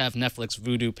 It does have Netflix,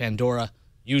 Vudu, Pandora,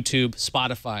 YouTube,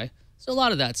 Spotify. So a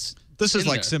lot of that's This is in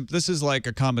like there. this is like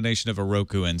a combination of a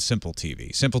Roku and Simple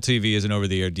TV. Simple TV is an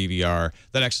over-the-air DVR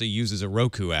that actually uses a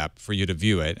Roku app for you to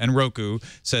view it. And Roku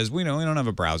says, we don't have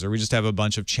a browser. We just have a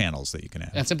bunch of channels that you can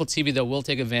have. And Simple TV, though, will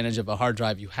take advantage of a hard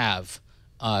drive you have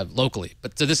locally.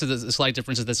 But so this is the slight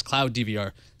difference of this cloud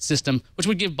DVR system, which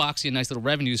would give Boxy a nice little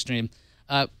revenue stream.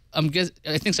 I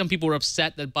think some people were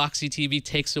upset that Boxy TV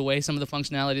takes away some of the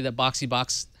functionality that Boxy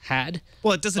Box had.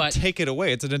 Well, it doesn't take it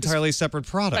away. It's an entirely separate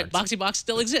product. Right, Boxy Box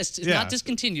still exists. It's not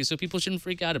discontinued, so people shouldn't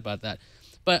freak out about that.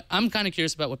 But I'm kind of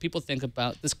curious about what people think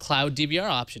about this cloud DVR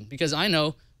option, because I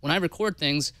know when I record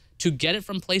things, to get it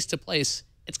from place to place,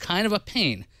 it's kind of a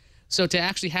pain. So to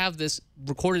actually have this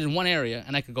recorded in one area,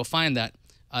 and I could go find that,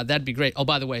 that'd be great. Oh,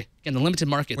 by the way, again, the limited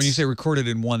markets. When you say recorded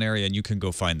in one area and you can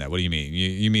go find that, what do you mean?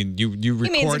 You mean you record He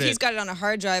means if it? he's got it on a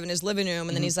hard drive in his living room,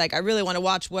 and then he's like, I really want to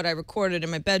watch what I recorded in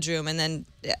my bedroom, and then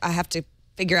I have to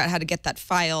figure out how to get that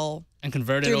file and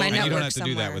convert it through over. my And network you don't have to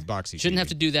do that somewhere. with Boxy. Shouldn't TV. have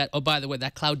to do that. Oh, by the way,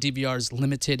 that cloud DVR is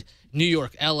limited. New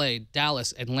York, LA,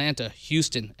 Dallas, Atlanta,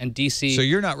 Houston, and DC. So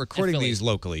you're not recording Philly. these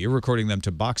locally. You're recording them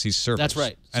to Boxy's servers. That's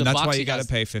right. And So that's why Boxy you got to has-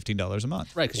 pay $15 a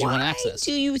month. Right, because you want access.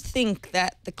 Do you think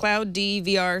that the cloud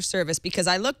DVR service, because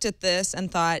I looked at this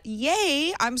and thought,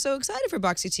 yay, I'm so excited for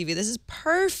Boxy TV. This is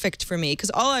perfect for me,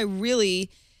 because all I really,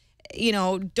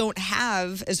 don't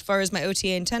have as far as my OTA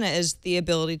antenna is the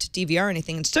ability to DVR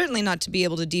anything, and certainly not to be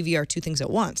able to DVR two things at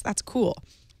once. That's cool.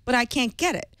 But I can't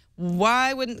get it.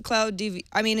 Why wouldn't cloud DVR?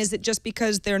 I mean, is it just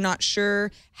because they're not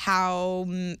sure how,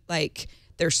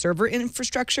 their server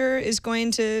infrastructure is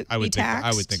going to be taxed?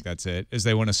 I would think that's it. Is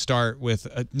they want to start with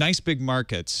nice big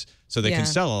markets so they can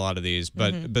sell a lot of these,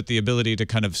 but the ability to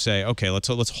kind of say, okay, let's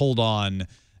hold on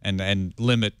and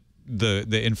limit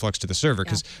the influx to the server,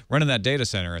 because running that data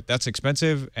center, that's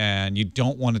expensive, and you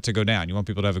don't want it to go down. You want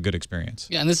people to have a good experience.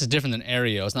 Yeah, and this is different than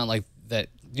Aereo. It's not like that.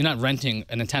 You're not renting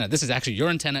an antenna. This is actually your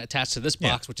antenna attached to this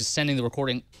box, which is sending the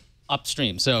recording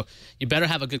upstream. So you better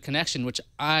have a good connection, which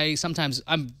it's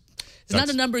not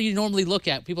a number you normally look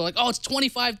at. People are like, oh, it's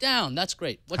 25 down. That's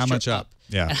great. What's How your much up?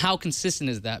 Yeah. And how consistent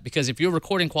is that? Because if your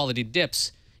recording quality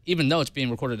dips, even though it's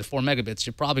being recorded at 4 megabits,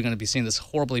 you're probably going to be seeing this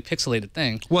horribly pixelated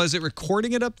thing. Well, is it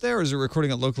recording it up there, or is it recording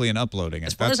it locally and uploading it?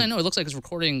 As far as I know, it looks like it's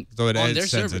recording So it on their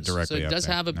sends servers. it directly so it up does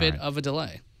there. have a All bit right. of a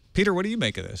delay. Peter, what do you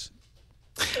make of this?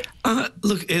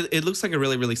 Look, it looks like a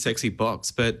really, really sexy box,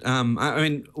 but I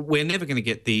mean, we're never going to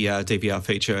get the DVR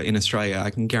feature in Australia. I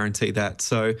can guarantee that.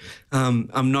 So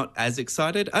I'm not as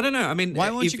excited. I don't know. I mean, Why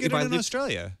won't if- you get if it I in lived-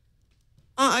 Australia?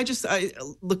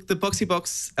 Look, the Boxy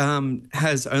Box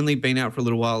has only been out for a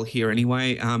little while here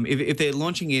anyway. If they're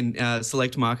launching in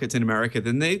select markets in America,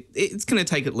 then it's going to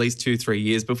take at least 2-3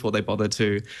 years before they bother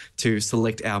to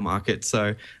select our market.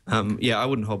 So I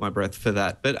wouldn't hold my breath for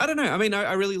that. But I don't know. I mean,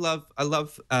 I really love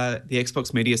the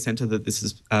Xbox Media Center that this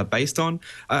is based on.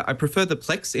 I prefer the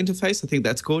Plex interface. I think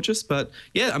that's gorgeous. But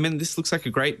yeah, I mean, this looks like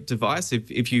a great device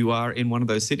if you are in one of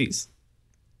those cities.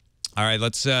 All right,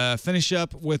 let's finish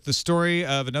up with the story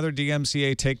of another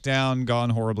DMCA takedown gone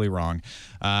horribly wrong.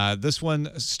 This one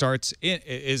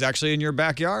is actually in your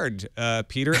backyard.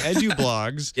 Peter,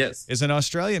 EduBlogs is an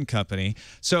Australian company.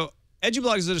 So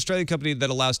EduBlogs is an Australian company that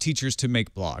allows teachers to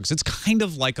make blogs. It's kind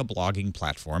of like a blogging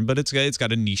platform, but it's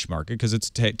got a niche market because it's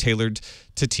tailored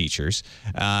to teachers.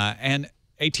 And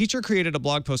a teacher created a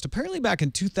blog post apparently back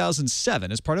in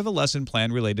 2007 as part of a lesson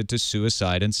plan related to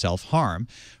suicide and self-harm,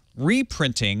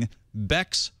 reprinting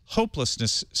Beck's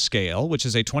Hopelessness Scale, which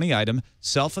is a 20-item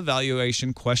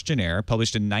self-evaluation questionnaire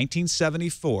published in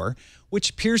 1974,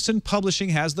 which Pearson Publishing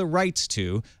has the rights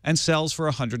to and sells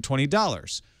for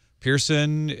 $120.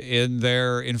 Pearson, in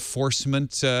their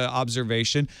enforcement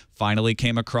observation, finally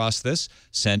came across this,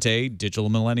 sent a Digital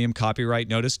Millennium copyright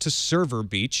notice to Server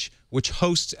Beach, which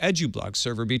hosts EduBlogs.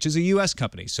 Server Beach is a U.S.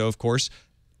 company, so of course,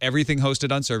 everything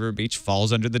hosted on Server Beach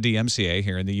falls under the DMCA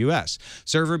here in the U.S.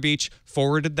 Server Beach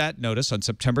forwarded that notice on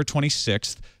September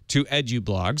 26th to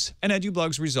EduBlogs, and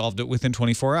EduBlogs resolved it within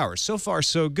 24 hours. So far,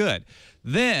 so good.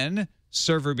 Then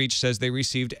Server Beach says they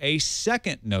received a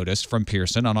second notice from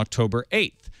Pearson on October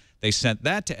 8th. They sent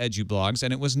that to EduBlogs,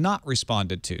 and it was not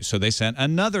responded to. So they sent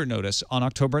another notice on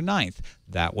October 9th.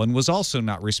 That one was also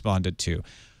not responded to.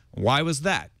 Why was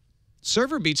that?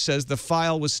 Server Beach says the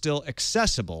file was still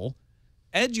accessible,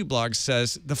 EduBlog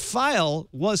says the file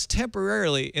was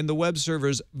temporarily in the web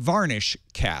server's varnish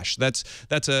cache. That's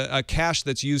a cache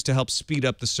that's used to help speed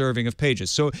up the serving of pages.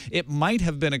 So it might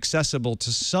have been accessible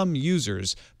to some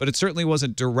users, but it certainly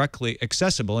wasn't directly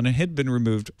accessible, and it had been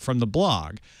removed from the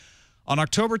blog. On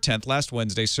October 10th, last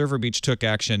Wednesday, ServerBeach took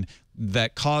action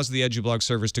that caused the EduBlog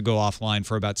servers to go offline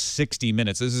for about 60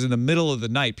 minutes. This is in the middle of the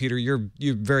night. Peter, you're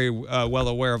very well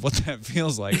aware of what that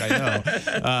feels like, I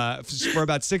know. For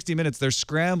about 60 minutes, they're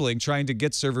scrambling, trying to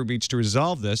get ServerBeach to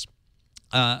resolve this,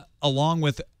 along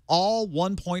with all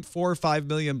 1.45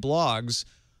 million blogs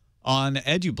on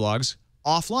EduBlogs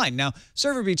offline. Now,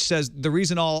 ServerBeach says the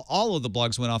reason all of the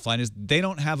blogs went offline is they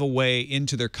don't have a way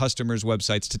into their customers'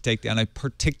 websites to take down a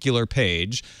particular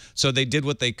page. So they did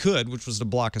what they could, which was to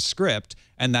block a script,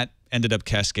 and that ended up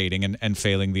cascading and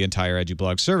failing the entire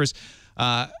EduBlog service.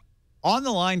 On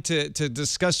the line to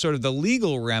discuss sort of the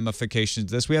legal ramifications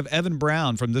of this, we have Evan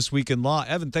Brown from This Week in Law.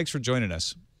 Evan, thanks for joining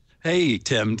us. Hey,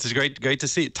 Tim. It's great to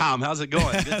see you. Tom, how's it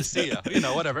going? Good to see you. You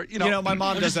know, whatever. You know, my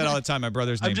mom does that all the time. My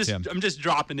brother's named Tim. I'm just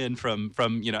dropping in from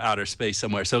outer space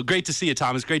somewhere. So great to see you,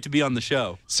 Tom. It's great to be on the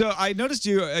show. So I noticed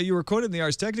you were quoted in the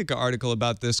Ars Technica article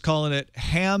about this, calling it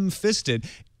ham-fisted.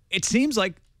 It seems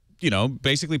like,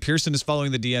 basically Pearson is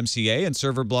following the DMCA and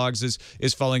ServerBlogs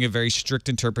is following a very strict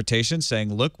interpretation,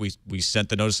 saying, look, we sent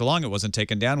the notice along. It wasn't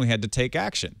taken down. We had to take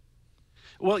action.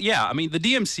 Well, yeah. I mean, the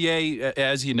DMCA,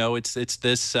 as you know, it's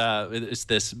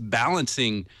this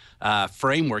balancing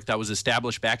framework that was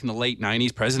established back in the late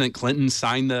 90s. President Clinton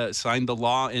signed the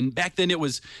law, and back then it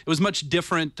was much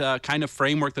different kind of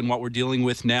framework than what we're dealing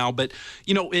with now. But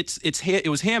it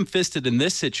was ham-fisted in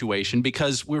this situation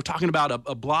because we were talking about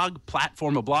a blog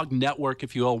platform, a blog network,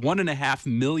 if you will, 1.5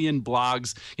 million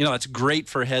blogs. That's great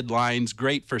for headlines,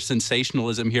 great for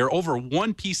sensationalism here. Over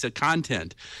one piece of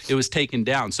content, it was taken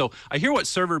down. So I hear what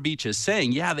ServerBeach is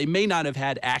saying. Yeah, they may not have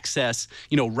had access,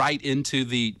 right into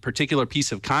the particular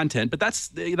piece of content. But that's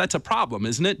a problem,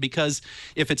 isn't it? Because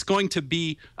if it's going to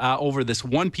be over this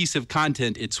one piece of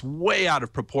content, it's way out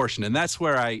of proportion. And that's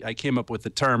where I came up with the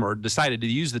term, or decided to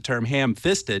use the term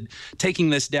ham-fisted. Taking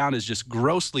this down is just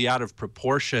grossly out of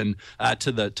proportion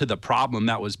to the problem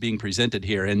that was being presented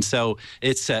here. And so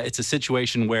it's a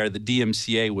situation where the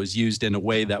DMCA was used in a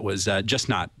way that was just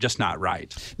not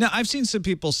right. Now, I've seen some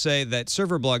people say that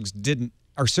ServerBeach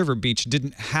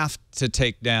didn't have to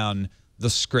take down the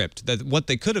script, that what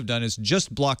they could have done is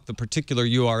just block the particular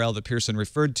URL that Pearson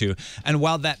referred to. And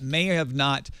while that may have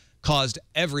not caused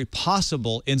every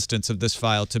possible instance of this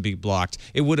file to be blocked,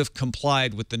 it would have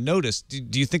complied with the notice.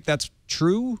 Do you think that's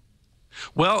true?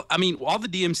 Well, I mean, all the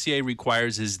DMCA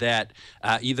requires is that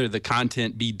either the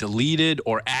content be deleted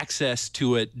or access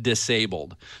to it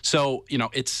disabled. So,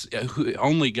 it's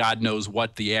only God knows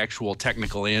what the actual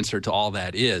technical answer to all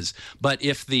that is. But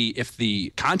if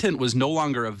the content was no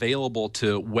longer available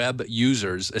to web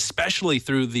users, especially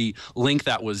through the link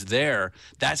that was there,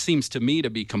 that seems to me to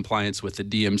be compliance with the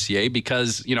DMCA,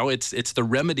 because it's the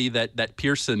remedy that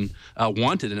Pearson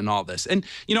wanted in all this. And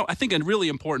I think a really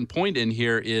important point in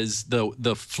here is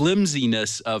the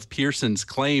flimsiness of Pearson's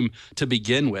claim to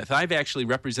begin with. I've actually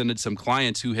represented some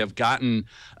clients who have gotten,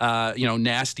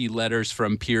 nasty letters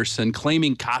from Pearson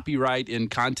claiming copyright in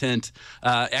content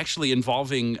actually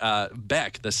involving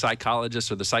Beck, the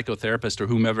psychologist or the psychotherapist or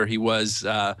whomever he was.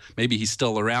 Maybe he's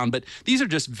still around. But these are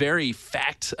just very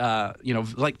fact,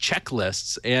 like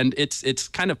checklists. And it's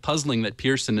kind of puzzling that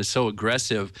Pearson is so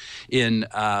aggressive in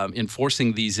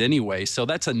enforcing these anyway. So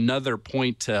that's another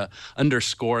point to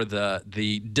underscore the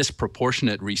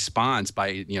disproportionate response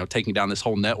by taking down this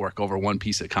whole network over one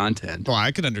piece of content. Well,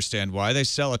 I can understand why. They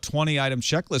sell a 20-item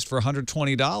checklist for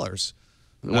 $120.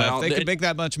 Well, if they could make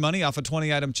that much money off a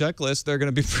 20-item checklist, they're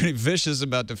going to be pretty vicious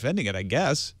about defending it, I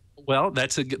guess. Well,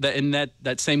 that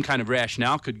same kind of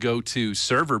rationale could go to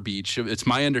ServerBeach. It's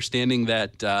my understanding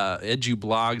that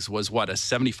EduBlogs was a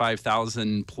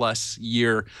 75,000 plus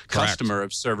year customer of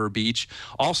ServerBeach.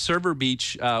 All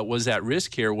ServerBeach was at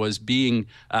risk here was being,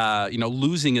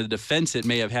 losing a defense it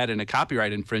may have had in a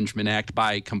copyright infringement act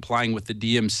by complying with the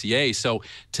DMCA. So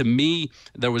to me,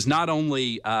 there was not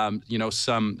only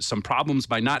some problems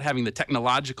by not having the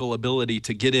technological ability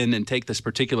to get in and take this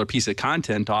particular piece of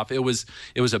content off. It was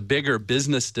a bigger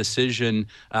business decision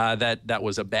that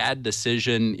was a bad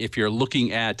decision if you're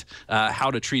looking at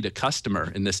how to treat a customer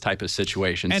in this type of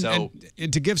situation. And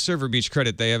to give ServerBeach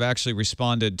credit, they have actually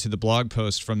responded to the blog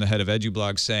post from the head of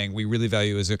EduBlog saying, we really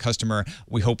value you as a customer.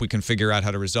 We hope we can figure out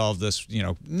how to resolve this.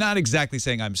 Not exactly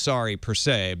saying I'm sorry per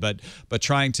se, but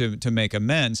trying to make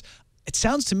amends. it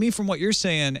sounds to me from what you're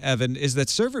saying, Evan, is that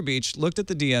Server Beach looked at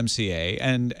the DMCA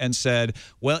and said,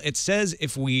 well, it says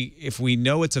if we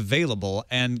know it's available,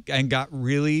 and got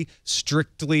really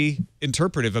strictly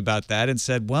interpretive about that and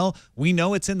said, well, we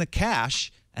know it's in the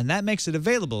cache and that makes it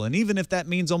available. And even if that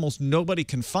means almost nobody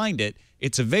can find it,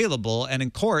 it's available. And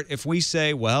in court, if we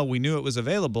say, well, we knew it was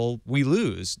available, we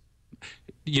lose.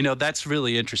 You know, that's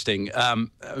really interesting. I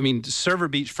mean, Server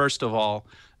Beach, first of all,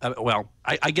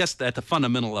 I guess at the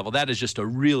fundamental level, that is just a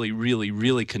really, really,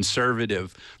 really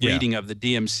conservative reading of the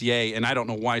DMCA. And I don't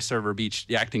know why Server Beach,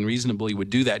 acting reasonably,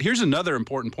 would do that. Here's another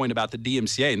important point about the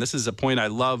DMCA, and this is a point I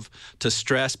love to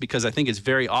stress because I think it's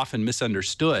very often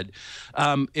misunderstood.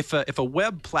 If a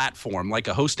web platform, like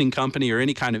a hosting company or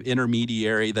any kind of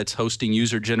intermediary that's hosting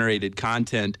user-generated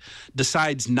content,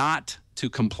 decides not to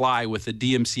comply with the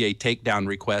DMCA takedown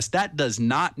request, that does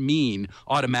not mean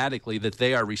automatically that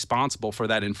they are responsible for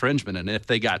that infringement. And if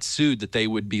they got sued, that they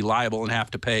would be liable and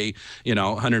have to pay,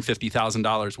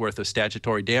 $150,000 worth of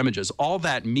statutory damages. All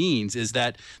that means is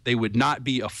that they would not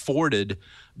be afforded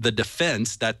the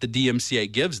defense that the DMCA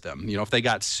gives them. If they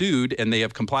got sued and they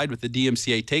have complied with the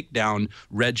DMCA takedown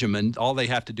regimen, all they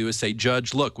have to do is say,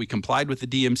 Judge, look, we complied with the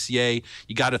DMCA.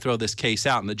 You got to throw this case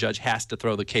out, and the judge has to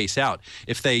throw the case out.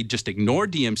 If they just ignore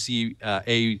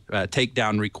DMCA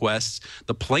takedown requests,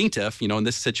 the plaintiff, in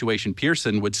this situation,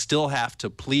 Pearson, would still have to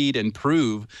plead and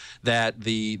prove that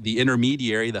the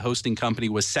intermediary, the hosting company,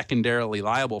 was secondarily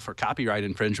liable for copyright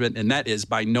infringement, and that is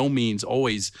by no means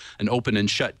always an open and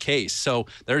shut case. So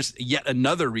there's yet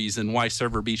another reason why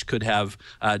Server Beach could have,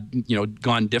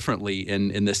 gone differently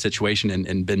in this situation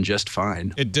and been just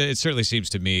fine. It certainly seems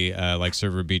to me like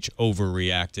Server Beach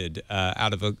overreacted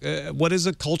out of what is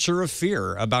a culture of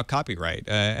fear about copyright,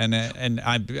 and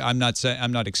I'm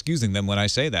not excusing them when I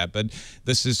say that, but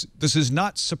this is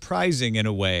not surprising in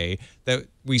a way that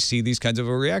we see these kinds of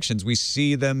reactions. We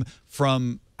see them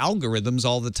from algorithms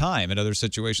all the time in other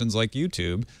situations like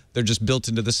YouTube. They're just built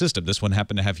into the system. This one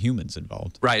happened to have humans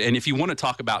involved. Right. And if you want to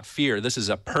talk about fear, this is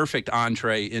a perfect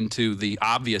entree into the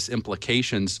obvious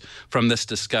implications from this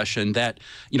discussion that,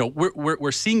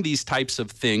 we're seeing these types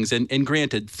of things. And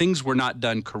granted, things were not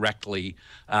done correctly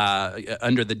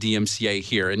under the DMCA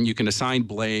here. And you can assign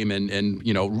blame and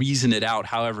reason it out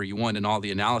however you want in all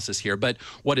the analysis here. But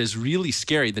what is really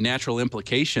scary, the natural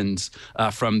implications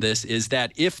from this, is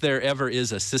that if there ever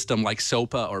is a system like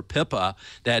SOPA or PIPA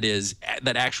that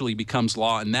actually becomes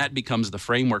law, and that becomes the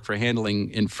framework for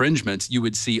handling infringements, you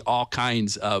would see all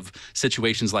kinds of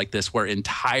situations like this where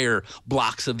entire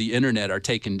blocks of the internet are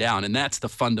taken down. And that's the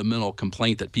fundamental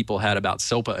complaint that people had about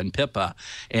SOPA and PIPA.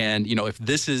 And if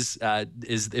this is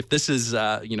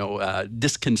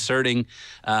disconcerting,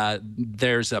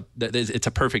 it's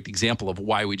a perfect example of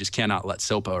why we just cannot let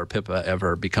SOPA or PIPA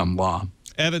ever become law.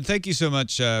 Evan, thank you so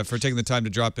much for taking the time to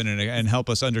drop in and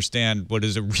help us understand what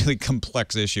is a really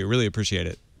complex issue. Really appreciate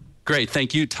it. Great.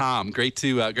 Thank you, Tom. Great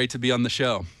to be on the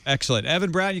show. Excellent.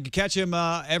 Evan Brown, you can catch him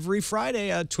every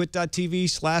Friday at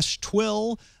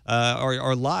twit.tv/twill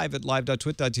or live at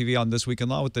live.twit.tv on This Week in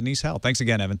Law with Denise Howell. Thanks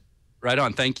again, Evan. Right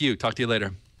on. Thank you. Talk to you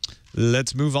later.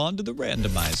 Let's move on to the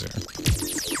randomizer.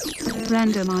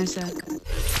 Randomizer.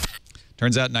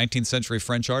 Turns out 19th century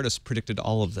French artists predicted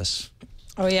all of this.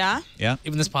 Oh, yeah? Yeah.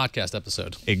 Even this podcast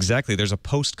episode. Exactly. There's a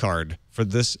postcard for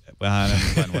this. I didn't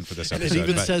find one for this episode. And it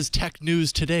even says Tech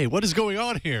News Today. What is going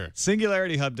on here?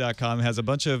 SingularityHub.com has a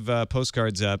bunch of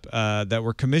postcards up that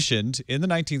were commissioned in the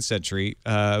 19th century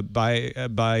by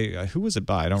who was it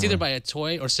by? I don't It's either remember. by a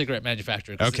toy or cigarette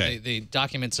manufacturer. 'Cause Okay. The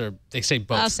documents they say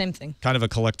both. Same thing. Kind of a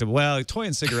collective. Well, toy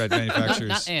and cigarette manufacturers.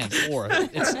 Not and or.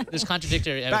 There's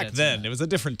contradictory evidence. Back then, it was a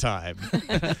different time.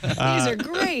 These are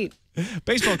great.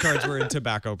 Baseball cards were in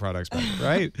tobacco products,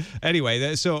 right?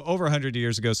 Anyway, so over 100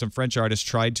 years ago, some French artists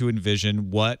tried to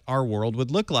envision what our world would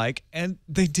look like, and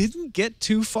they didn't get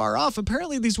too far off.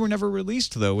 Apparently, these were never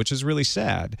released, though, which is really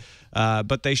sad.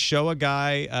 But they show a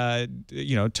guy,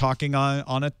 talking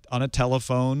on a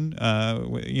telephone,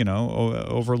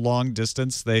 over long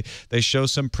distance. They show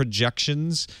some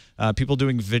projections, people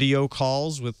doing video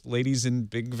calls with ladies in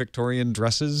big Victorian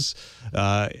dresses,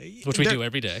 which we do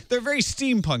every day. They're very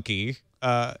steampunky.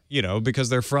 Because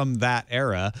they're from that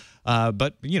era.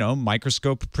 But,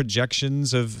 microscope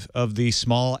projections of the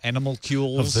small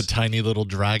animalcules. Of the tiny little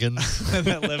dragons.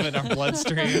 that live in our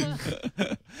bloodstream.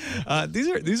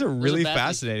 These are really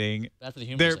fascinating. Bad for the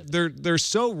humor. They're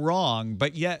so wrong,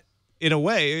 but yet in a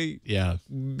way, Yeah.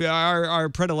 our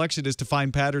predilection is to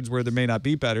find patterns where there may not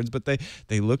be patterns, but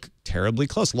they look terribly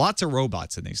close. Lots of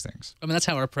robots in these things. I mean, that's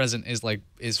how our present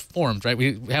is formed, right?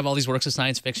 We have all these works of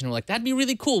science fiction. We're like, that'd be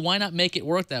really cool. Why not make it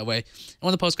work that way? And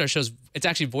one of the postcards shows it's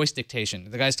actually voice dictation.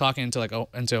 The guy's talking into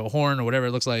into a horn or whatever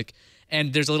it looks like,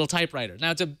 and there's a little typewriter.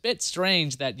 Now, it's a bit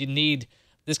strange that you need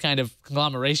this kind of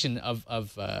conglomeration of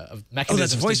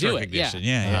mechanisms voice to do recognition. it.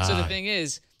 Yeah. So the thing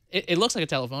is, it looks like a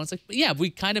telephone. It's like, but yeah, we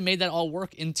kind of made that all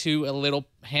work into a little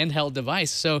handheld device.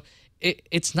 So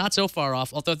it's not so far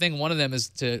off. Although I think one of them is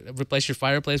to replace your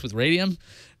fireplace with radium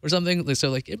or something. So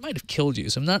like it might have killed you.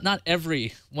 So not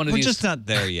every one of We're these. just not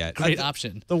there yet. Great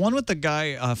option. The one with the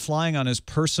guy flying on his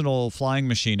personal flying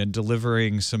machine and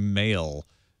delivering some mail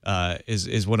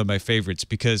is one of my favorites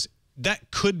because that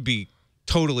could be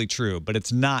totally true, but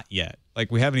it's not yet.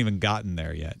 Like we haven't even gotten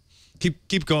there yet.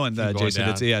 Keep going, Jason.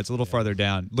 down. It's a little farther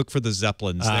down. Look for the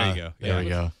Zeppelins. There you go. There we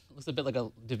go. Looks a bit like a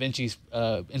Da Vinci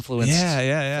influenced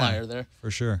flyer there.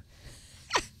 For sure.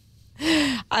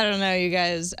 I don't know, you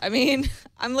guys. I mean,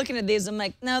 I'm looking at these. I'm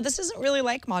like, no, this isn't really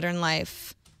like modern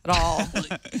life at all.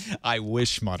 I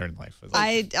wish modern life was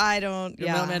like I don't. Your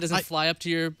Yeah. mailman doesn't fly up to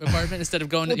your apartment instead of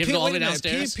going. You have to go all the way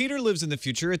downstairs. Peter lives in the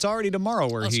future. It's already tomorrow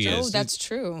where he Oh, is. that's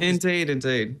true.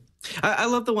 Indeed. I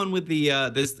love the one with the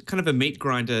there's kind of a meat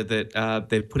grinder that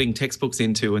they're putting textbooks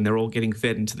into, and they're all getting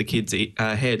fed into the kids'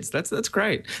 heads. That's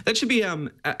great. That should be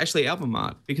actually album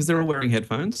art because they're all wearing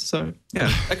headphones. So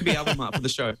yeah, that could be album art for the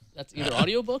show. That's either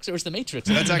audiobooks or it's the Matrix.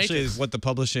 That's actually what the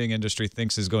publishing industry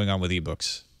thinks is going on with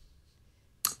ebooks.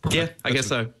 Yeah, I guess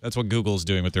so. That's what Google's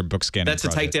doing with their book scanning That's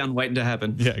project. a takedown waiting to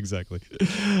happen. Yeah, exactly. All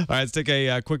right, let's take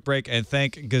a quick break and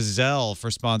thank Gazelle for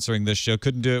sponsoring this show.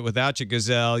 Couldn't do it without you,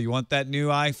 Gazelle. You want that new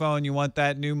iPhone? You want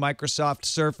that new Microsoft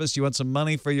Surface? You want some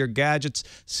money for your gadgets?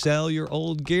 Sell your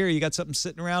old gear. You got something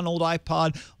sitting around, old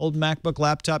iPod, old MacBook,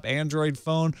 laptop, Android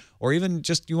phone, or even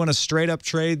just you want to straight up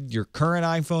trade your current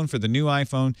iPhone for the new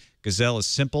iPhone? Gazelle is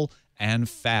simple and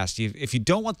fast. If you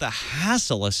don't want the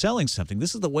hassle of selling something,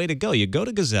 this is the way to go. You go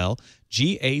to Gazelle,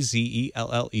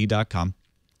 GAZELLE.com.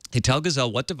 You tell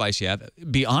Gazelle what device you have.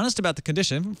 Be honest about the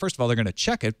condition. First of all, they're going to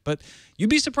check it, but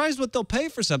you'd be surprised what they'll pay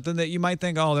for something that you might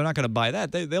think, oh, they're not going to buy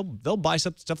that. They'll buy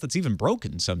some stuff that's even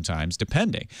broken sometimes,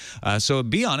 depending. So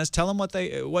be honest. Tell them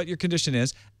what your condition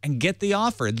is, and get the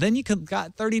offer. Then you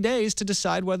got 30 days to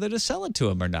decide whether to sell it to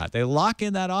them or not. They lock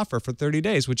in that offer for 30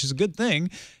 days, which is a good thing,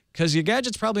 because your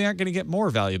gadgets probably aren't going to get more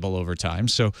valuable over time.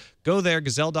 So go there,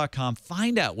 Gazelle.com,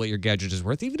 find out what your gadget is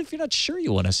worth, even if you're not sure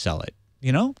you want to sell it.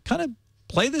 Kind of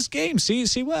play this game. See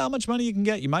how much money you can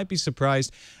get. You might be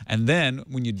surprised. And then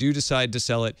when you do decide to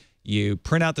sell it, you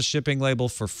print out the shipping label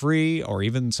for free, or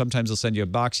even sometimes they'll send you a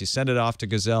box. You send it off to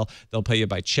Gazelle. They'll pay you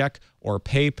by check or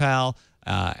PayPal,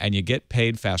 and you get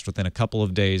paid fast within a couple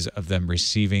of days of them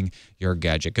receiving your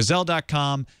gadget.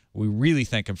 Gazelle.com. We really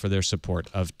thank them for their support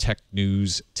of Tech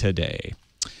News Today.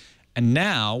 And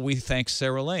now we thank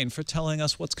Sarah Lane for telling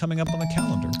us what's coming up on the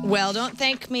calendar. Well, don't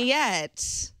thank me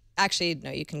yet. Actually, no,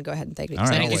 you can go ahead and thank me. All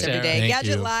right, I I'll do this wait. every day. Thank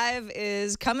Gadget you. Live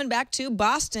is coming back to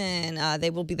Boston. They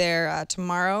will be there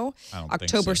tomorrow, I don't think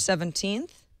October so. 17th.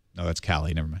 No, that's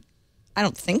Cali. Never mind. I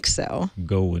don't think so.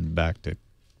 Going back to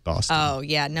Boston. Oh,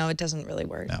 yeah. No, it doesn't really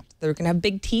work. No. They're going to have a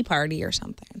big tea party or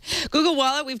something. Google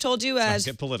Wallet, we've told you, Let's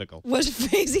get political. was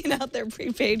phasing out their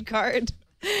prepaid card.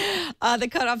 The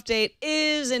cutoff date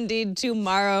is indeed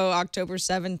tomorrow, October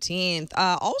 17th.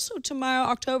 Also tomorrow,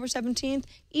 October 17th,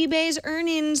 eBay's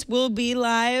earnings will be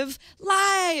live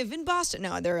in Boston.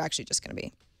 No, they're actually just going to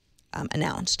be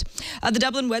announced. The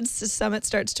Dublin Web Summit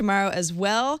starts tomorrow as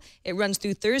well. It runs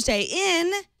through Thursday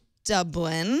in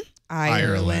Dublin,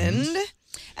 Ireland.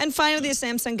 And finally, the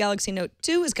Samsung Galaxy Note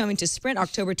 2 is coming to Sprint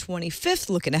October 25th.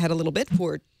 Looking ahead a little bit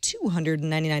for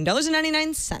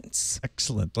 $299.99.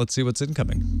 Excellent. Let's see what's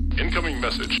incoming. Incoming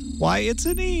message. Why, it's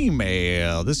an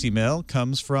email. This email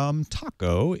comes from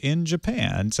Taco in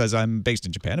Japan. It says, I'm based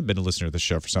in Japan. I've been a listener to the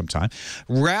show for some time.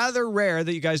 Rather rare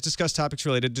that you guys discuss topics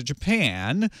related to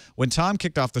Japan. When Tom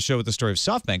kicked off the show with the story of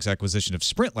SoftBank's acquisition of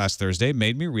Sprint last Thursday, it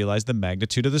made me realize the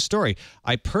magnitude of the story.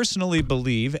 I personally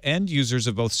believe end users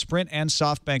of both Sprint and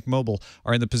SoftBank Mobile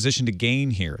are in the position to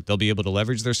gain here. They'll be able to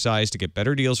leverage their size to get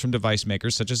better deals from device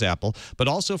makers such as Apple, but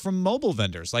also from mobile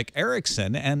vendors like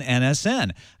Ericsson and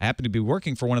NSN. I happen to be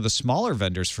working for one of the smaller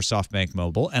vendors for SoftBank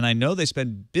Mobile, and I know they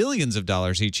spend billions of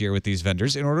dollars each year with these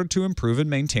vendors in order to improve and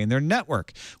maintain their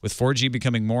network. With 4G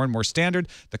becoming more and more standard,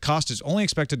 the cost is only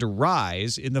expected to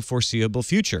rise in the foreseeable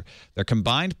future. Their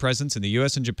combined presence in the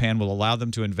U.S. and Japan will allow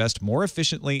them to invest more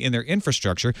efficiently in their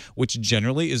infrastructure, which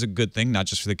generally is a good thing, not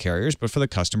just for the carriers, but for the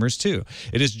customers too.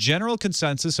 It is general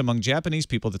consensus among Japanese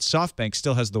people that SoftBank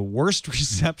still has the worst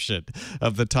reception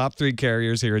of the top 3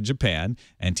 carriers here in Japan,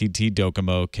 NTT,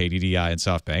 Docomo, KDDI, and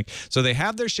SoftBank. So they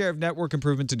have their share of network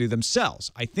improvement to do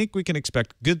themselves. I think we can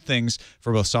expect good things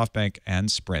for both SoftBank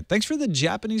and Sprint. Thanks for the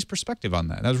Japanese perspective on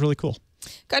that. That was really cool.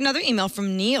 Got another email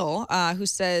from Neil who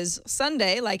says,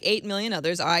 Sunday, like 8 million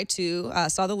others, I too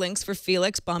saw the links for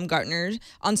Felix Baumgartner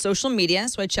on social media,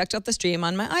 so I checked out the stream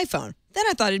on my iPhone. Then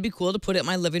I thought it'd be cool to put it in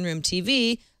my living room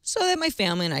TV so that my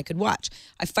family and I could watch.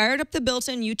 I fired up the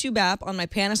built-in YouTube app on my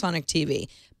Panasonic TV.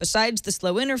 Besides the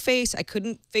slow interface, I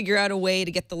couldn't figure out a way to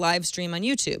get the live stream on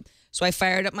YouTube. So I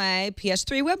fired up my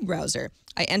PS3 web browser.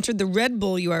 I entered the Red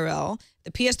Bull URL.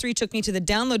 The PS3 took me to the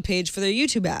download page for their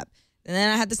YouTube app. And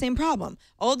then I had the same problem.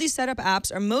 All of these setup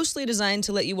apps are mostly designed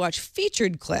to let you watch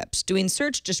featured clips. Doing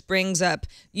search just brings up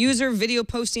user video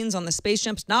postings on the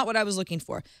spaceships, not what I was looking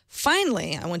for.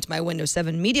 Finally, I went to my Windows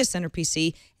 7 Media Center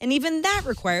PC, and even that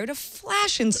required a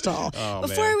flash install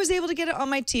before I was able to get it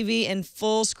on my TV in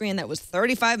full screen. That was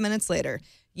 35 minutes later.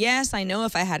 Yes, I know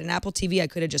if I had an Apple TV, I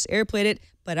could have just airplayed it,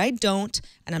 but I don't.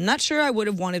 And I'm not sure I would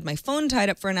have wanted my phone tied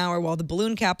up for an hour while the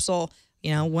balloon capsule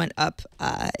went up,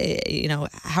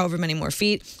 however many more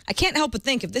feet. I can't help but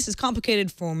think if this is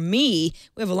complicated for me,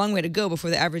 we have a long way to go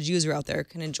before the average user out there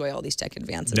can enjoy all these tech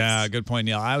advances. Yeah, good point,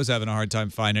 Neil. I was having a hard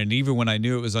time finding it. Even when I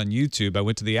knew it was on YouTube, I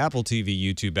went to the Apple TV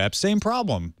YouTube app. Same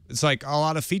problem. It's like a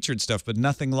lot of featured stuff, but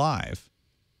nothing live.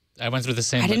 I went through the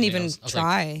same. I didn't even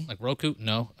try. Like Roku?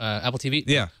 No. Apple TV?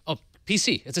 Yeah. Oh,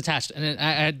 PC. It's attached. And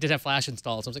I did have Flash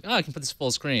installed, so I was like, I can put this full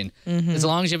screen. As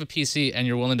long as you have a PC and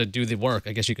you're willing to do the work,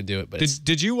 I guess you could do it. But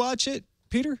did you watch it,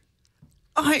 Peter?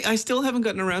 I still haven't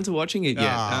gotten around to watching it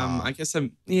yet. I guess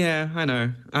I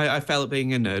know. I fail at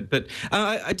being a nerd. But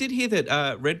I did hear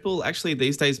that Red Bull actually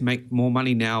these days make more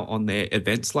money now on their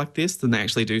events like this than they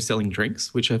actually do selling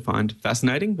drinks, which I find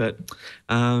fascinating. But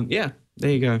there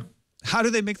you go. How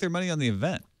do they make their money on the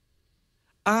event?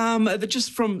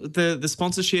 Just from the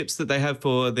sponsorships that they have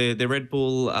for their Red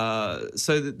Bull.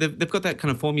 So they've got that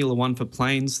kind of Formula One for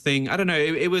planes thing. I don't know.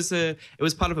 It was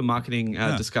part of a marketing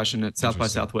discussion at South by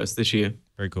Southwest this year.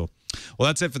 Very cool. Well,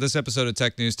 that's it for this episode of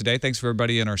Tech News Today. Thanks for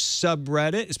everybody in our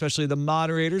subreddit, especially the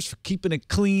moderators, for keeping it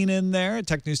clean in there at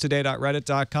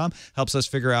technewstoday.reddit.com. Helps us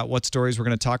figure out what stories we're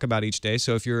going to talk about each day.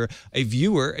 So if you're a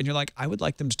viewer and you're like, I would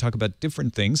like them to talk about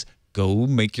different things, go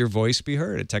make your voice be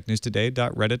heard at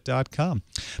technewstoday.reddit.com.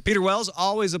 Peter Wells,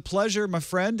 always a pleasure, my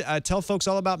friend. Tell folks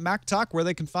all about Mac Talk, where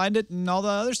they can find it, and all the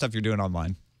other stuff you're doing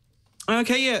online.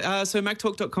 Okay, yeah. So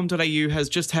mactalk.com.au has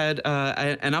just had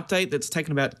an update that's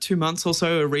taken about 2 months or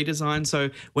so, a redesign.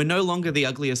 So we're no longer the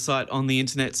ugliest site on the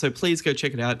internet. So please go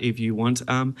check it out if you want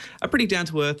a pretty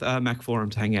down-to-earth Mac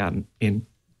forum to hang out in.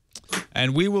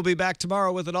 And we will be back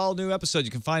tomorrow with an all-new episode.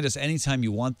 You can find us anytime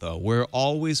you want, though. We're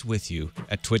always with you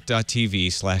at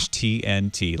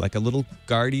twit.tv/TNT, like a little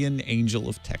guardian angel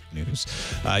of tech news.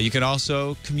 You can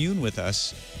also commune with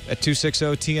us at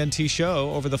 260-TNT-SHOW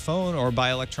over the phone or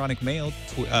by electronic mail,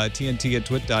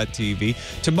 TNT@twit.tv.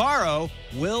 Tomorrow,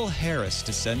 Will Harris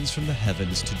descends from the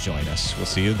heavens to join us. We'll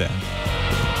see you then.